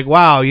it, you're like,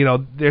 wow, you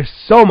know, there's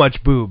so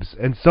much boobs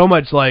and so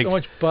much like so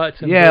much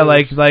butts and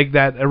boobs. like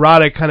that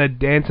erotic kind of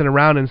dancing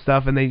around and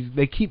stuff, and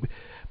they keep,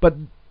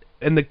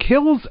 and the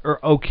kills are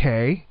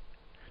okay.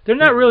 They're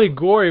not really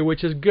gory,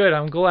 which is good.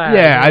 I'm glad.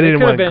 Yeah, I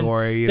didn't want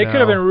gory. They could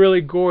have been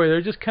really gory.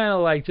 They're just kind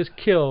of like just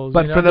kills.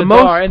 But you know, for the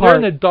most part, and they're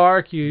in the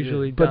dark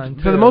usually.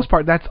 But for the most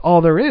part, that's all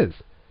there is.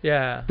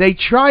 Yeah. They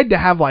tried to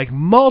have like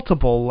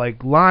multiple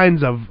like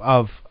lines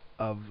of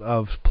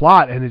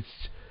plot, and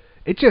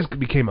it just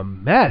became a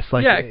mess.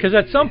 Like, yeah, because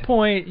at some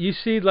point you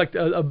see like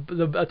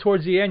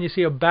towards the end you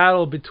see a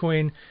battle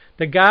between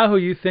the guy who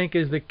you think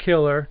is the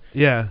killer.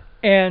 Yeah.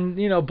 And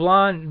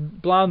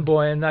blonde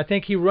boy, and I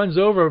think he runs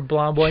over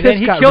blonde boy, and then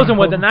he kills him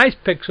with an ice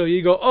pick. So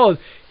you go, oh,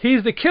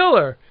 he's the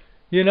killer,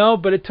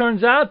 But it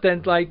turns out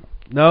that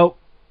nope,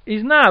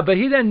 he's not. But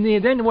he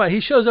then what?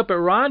 He shows up at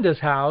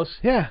Rhonda's house.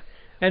 Yeah.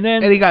 And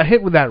then he got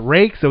hit with that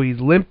rake, so he's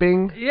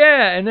limping.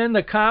 Yeah, and then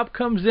the cop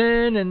comes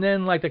in, and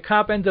then the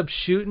cop ends up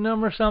shooting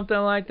him or something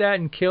like that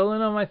and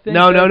killing him. I think.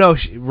 No.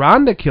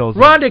 Rhonda kills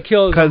him. Rhonda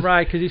kills him,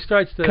 right? Because he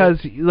starts to. Because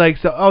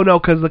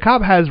because the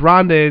cop has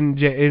Rhonda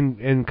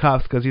in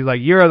cuffs because he's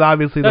like, you're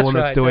obviously the one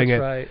that's doing it.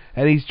 Right.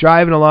 And he's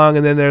driving along,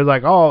 and then there's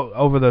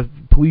over the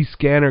police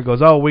scanner goes,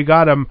 oh, we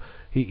got him.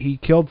 He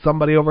killed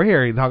somebody over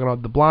here. He's talking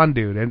about the blonde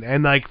dude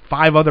and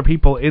 5 other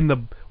people in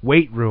the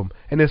weight room.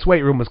 And this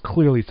weight room was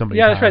clearly somebody's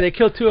Yeah, that's house. right. They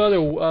killed 2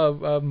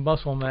 other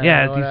muscle men.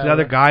 Yeah, these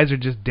other guys are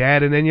just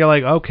dead. And then you're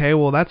like, okay,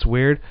 well, that's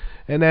weird.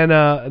 And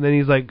then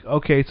he's like,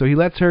 okay, so he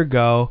lets her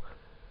go.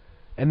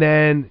 And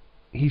then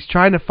he's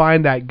trying to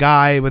find that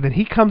guy. But then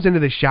he comes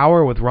into the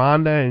shower with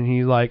Rhonda, and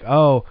he's like,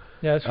 oh,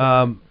 yeah, that's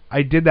right.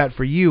 I did that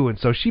for you. And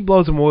so she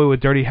blows him away with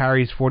Dirty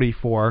Harry's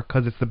 .44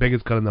 because it's the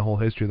biggest gun in the whole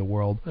history of the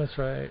world. That's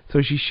right.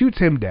 So she shoots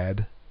him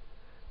dead.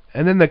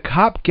 And then the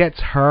cop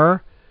gets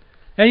her.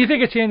 And you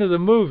think it's the end of the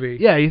movie.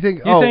 Yeah, you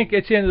think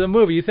it's the end of the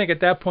movie. You think at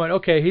that point,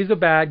 okay, he's a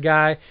bad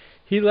guy.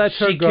 He lets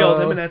her go. She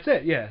killed him, and that's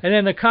it, yeah. And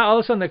then all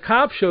of a sudden the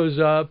cop shows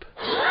up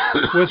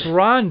with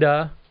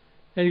Rhonda,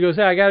 and he goes,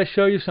 hey, I got to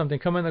show you something.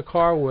 Come in the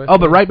car with me.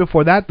 But right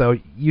before that, though,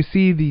 you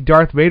see the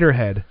Darth Vader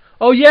head.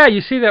 Oh, yeah, you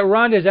see that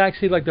Rhonda is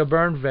actually the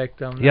burn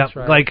victim. That's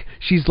right.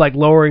 She's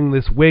lowering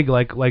this wig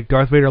like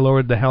Darth Vader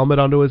lowered the helmet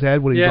onto his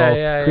head when he's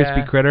all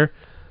crispy critter.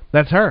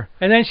 That's her.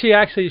 And then she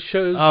actually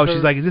shows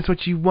she's like, is this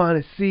what you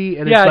want to see?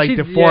 And it's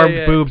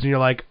deformed boobs, and you're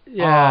like,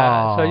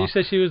 yeah. So you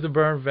said she was the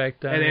burn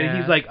victim. And then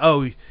he's like,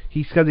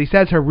 because he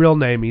says her real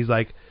name. He's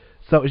like,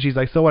 so she's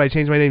like, so when I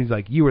changed my name, he's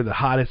like, you were the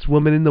hottest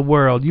woman in the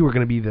world. You were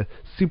going to be the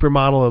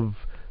supermodel of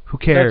who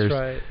cares? That's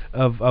right.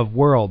 Of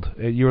world.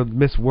 You're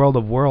Miss World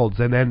of Worlds.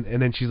 And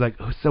then she's like,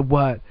 oh, so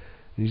what?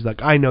 And he's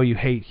like, I know you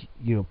hate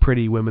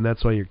pretty women.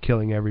 That's why you're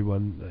killing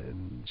everyone.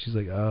 And she's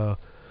like, oh.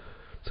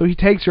 So he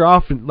takes her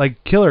off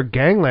killer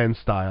gangland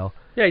style.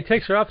 Yeah, he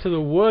takes her up to the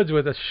woods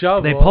with a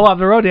shovel. They pull off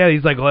the road. Yeah,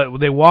 he's like,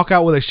 they walk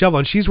out with a shovel,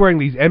 and she's wearing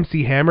these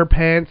MC Hammer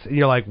pants, and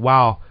you're like,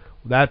 wow,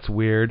 that's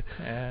weird.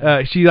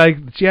 Yeah. She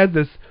has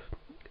this.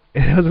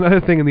 It was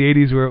another thing in the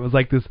 80s where it was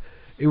like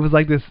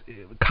this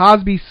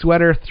Cosby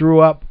sweater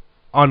threw up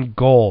on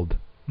gold.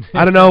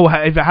 I don't know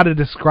how to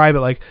describe it.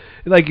 Like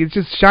it's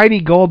just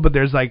shiny gold, but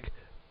there's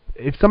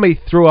if somebody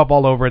threw up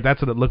all over it,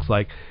 that's what it looks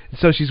like.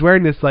 So she's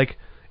wearing this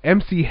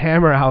MC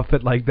Hammer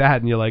outfit like that,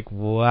 and you're like,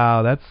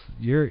 wow, that's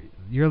you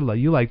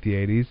like the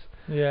 80s.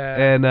 Yeah.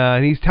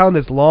 And he's telling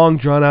this long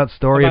drawn out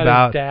story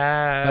about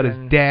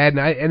his dad,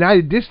 and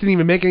I this didn't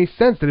even make any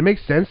sense. Did it make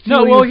sense to you?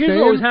 No, well, here's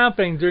what was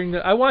happening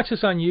I watched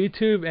this on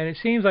YouTube, and it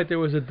seems like there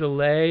was a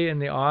delay in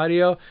the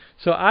audio.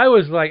 So I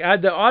was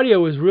the audio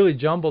was really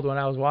jumbled when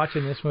I was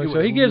watching this movie.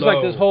 So he gives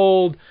this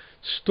whole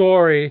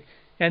story,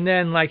 and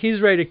then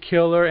he's ready to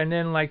kill her, and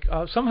then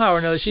somehow or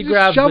another she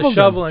grabs the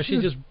shovel and she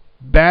just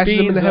bashes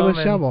him in the head with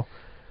a shovel.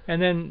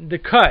 And then the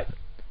cut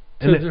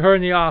to her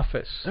in the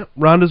office.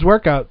 Rhonda's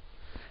workout.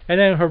 And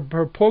then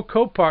her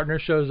co-partner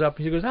shows up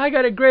and she goes, I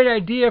got a great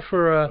idea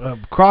for a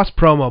cross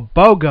promo,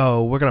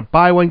 BOGO. We're going to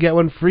buy one, get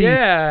one free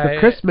for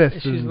Christmas.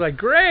 And she's like,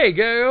 great,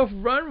 go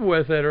run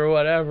with it or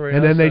whatever.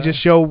 And then they just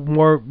show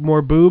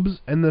more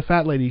boobs and the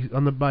fat lady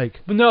on the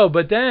bike.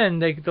 But then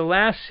the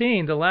last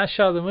scene, the last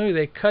shot of the movie,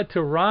 they cut to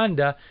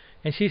Rhonda.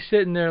 And she's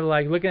sitting there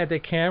looking at the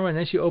camera, and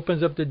then she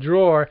opens up the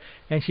drawer,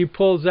 and she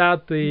pulls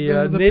out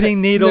the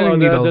knitting needle or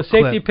the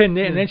safety pin,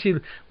 and then she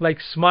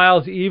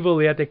smiles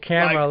evilly at the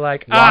camera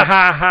ah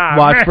ha ha.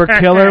 Watch for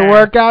killer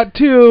workout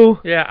too.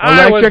 Yeah,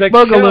 Electric I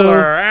was the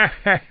Boogaloo.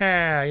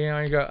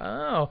 killer. You go,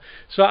 oh.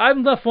 So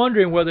I'm left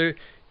wondering whether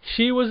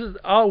she was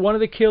one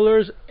of the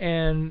killers,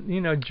 and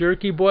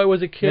Jerky Boy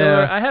was a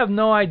killer. Yeah. I have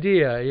no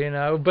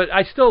idea, but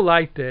I still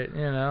liked it,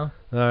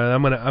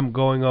 I'm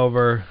going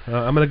over.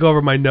 I'm gonna go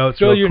over my notes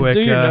real quick.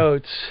 Do your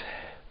notes.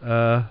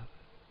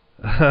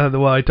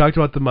 Well, I talked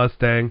about the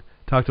Mustang.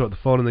 Talked about the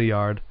phone in the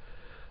yard.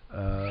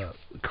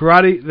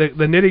 Karate.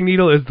 The knitting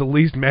needle is the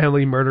least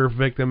manly murder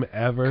victim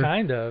ever.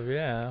 Kind of,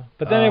 yeah.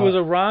 But then it was a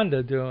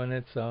Rhonda doing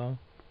it, so.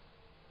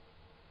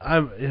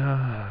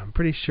 I'm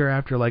pretty sure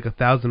after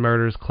 1,000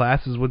 murders,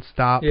 classes would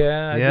stop.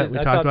 Yeah, we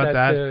talked about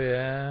that. Too,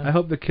 yeah. I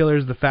hope the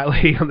killer's the fat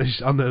lady on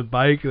the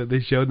bike that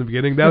they showed in the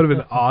beginning. That would have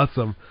been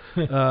awesome.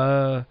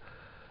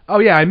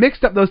 I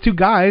mixed up those two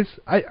guys.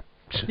 There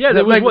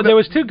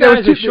was two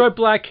guys with short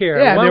black hair.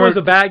 Yeah, one was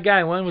a bad guy,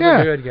 and one was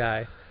a good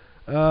guy.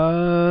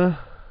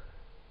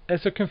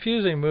 It's a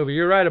confusing movie.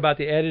 You're right about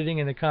the editing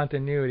and the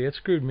continuity. It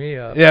screwed me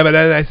up. Yeah, but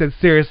then I said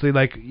seriously,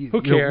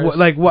 who cares?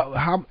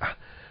 How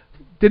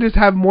did this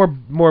have more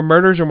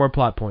murders or more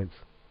plot points?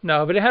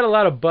 No, but it had a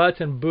lot of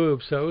butts and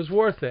boobs, so it was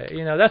worth it.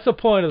 You know, that's the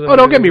point of the movie.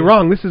 Don't get me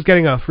wrong. This is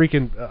getting a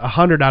freaking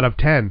 100 out of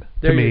 10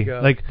 to me. You go.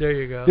 Like, there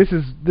you go. This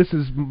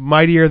is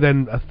mightier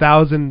than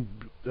 1,000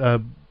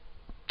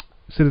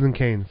 Citizen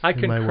Kanes. I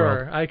in my concur.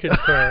 world. I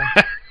concur.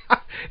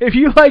 If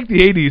you like the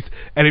 80s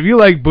and if you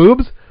like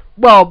boobs,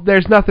 well,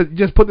 there's nothing.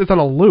 Just put this on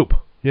a loop.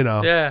 You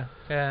know. Yeah.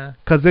 Yeah.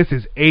 Because this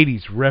is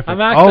 80s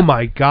riffing. Oh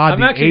my God.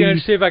 I'm actually going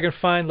to see if I can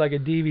find like a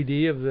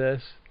DVD of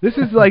this. This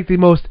is like the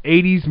most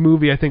 80s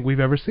movie I think we've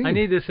ever seen. I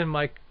need this in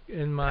my. Is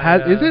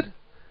it?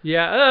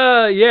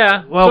 Yeah.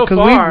 Yeah. Well,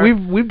 because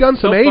we've done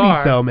some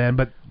 80s though, man.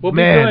 But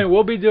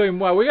we'll be doing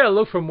more. We got to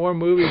look for more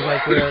movies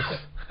like this.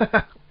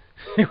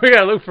 We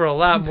got to look for a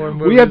lot more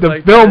movies. We have to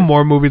like film this.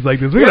 more movies like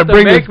this. We got to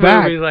bring this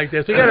back. Movies like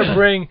this. We got to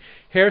bring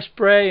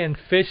Hairspray and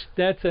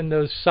fishnets and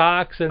those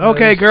socks and.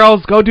 Okay,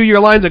 girls, go do your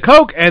lines of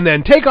coke and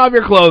then take off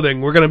your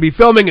clothing. We're going to be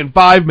filming in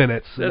 5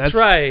 minutes. That's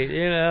right.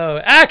 You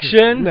know,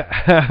 action.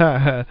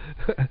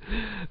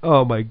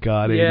 Oh my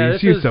God, yeah,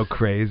 she's so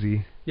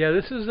crazy. Yeah,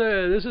 this is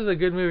a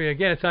good movie.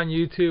 Again, it's on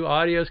YouTube.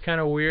 Audio's kind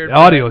of weird. The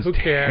audio's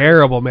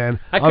terrible, man.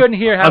 I couldn't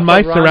hear half on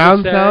my what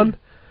surround said. sound.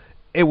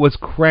 It was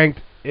cranked.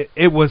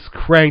 It was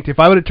cranked. If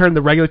I would have turned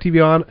the regular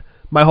TV on,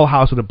 my whole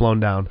house would have blown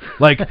down.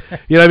 Like,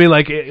 you know what I mean?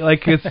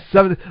 Like it's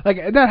something like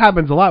that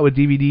happens a lot with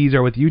DVDs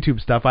or with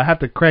YouTube stuff. I have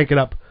to crank it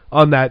up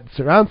on that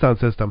surround sound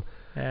system.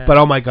 Yeah. But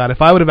oh my God,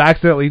 if I would have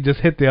accidentally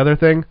just hit the other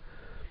thing,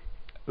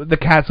 the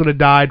cats would have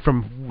died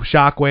from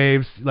shock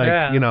waves.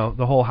 Like, you know,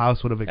 the whole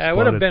house would have exploded. It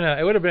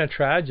would have been a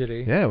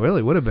tragedy. Yeah, it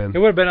really would have been. It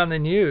would have been on the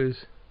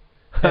news.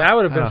 And I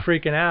would have been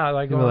freaking out.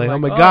 Like, oh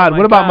my God,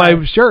 what about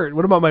my shirt?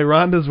 What about my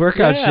Rhonda's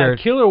workout shirt?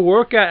 Killer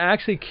Workout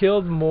actually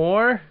killed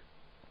more.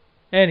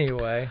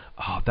 Anyway.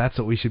 Oh, that's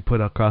what we should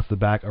put across the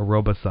back,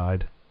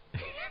 aerobicide.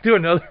 Do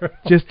another.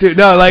 Just do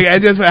I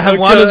just have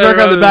Wanda's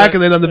workout on the back,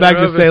 and then on the back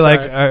just say like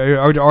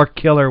or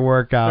killer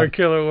workout. Or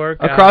killer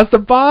workout across the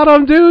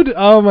bottom, dude.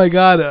 Oh my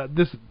God,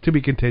 this to be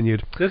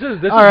continued. This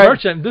is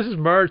merch. This is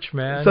merch,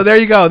 man. So there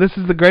you go. This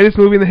is the greatest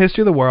movie in the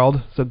history of the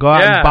world. So go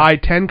out and buy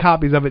 10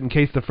 copies of it in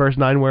case the first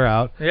 9 wear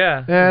out.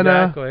 Yeah, and,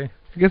 exactly.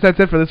 I guess that's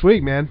it for this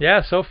week, man.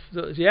 Yeah,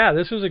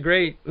 this was a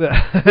great. we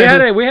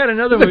had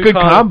another movie. A good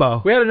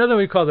combo. We had another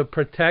movie called The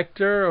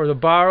Protector or The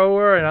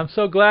Borrower, and I'm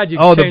so glad you.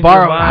 Oh, changed The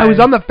Borrower. your mind. I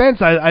was on the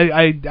fence.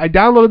 I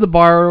downloaded The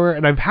Borrower,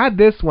 and I've had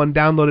this one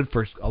downloaded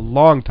for a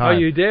long time. Oh,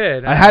 you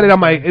did. I had it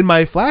on in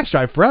my flash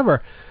drive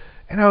forever,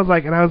 and I was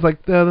like,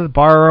 the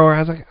Borrower. I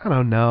was like, I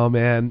don't know,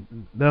 man.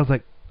 Then I was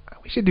like,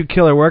 we should do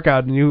Killer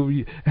Workout,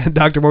 and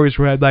Dr. Morris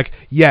were like,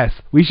 yes,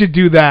 we should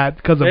do that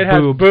because of boobs. It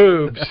has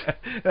boobs.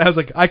 I was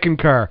like, I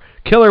concur.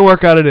 Killer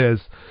Workout it is.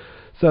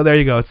 So there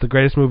you go. It's the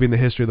greatest movie in the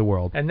history of the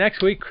world. And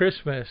next week,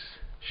 Christmas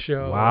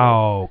show.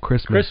 Wow,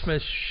 Christmas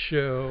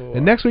show.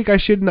 And next week I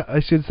should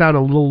sound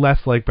a little less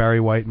like Barry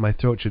White, and my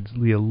throat should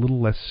be a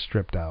little less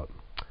stripped out.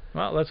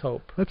 Well, let's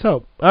hope.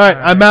 All right,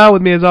 I'm Al,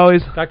 with me as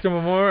always, Dr.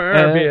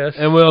 Memorial,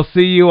 and we'll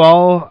see you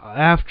all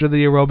after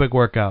the aerobic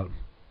workout.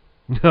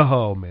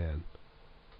 Oh man.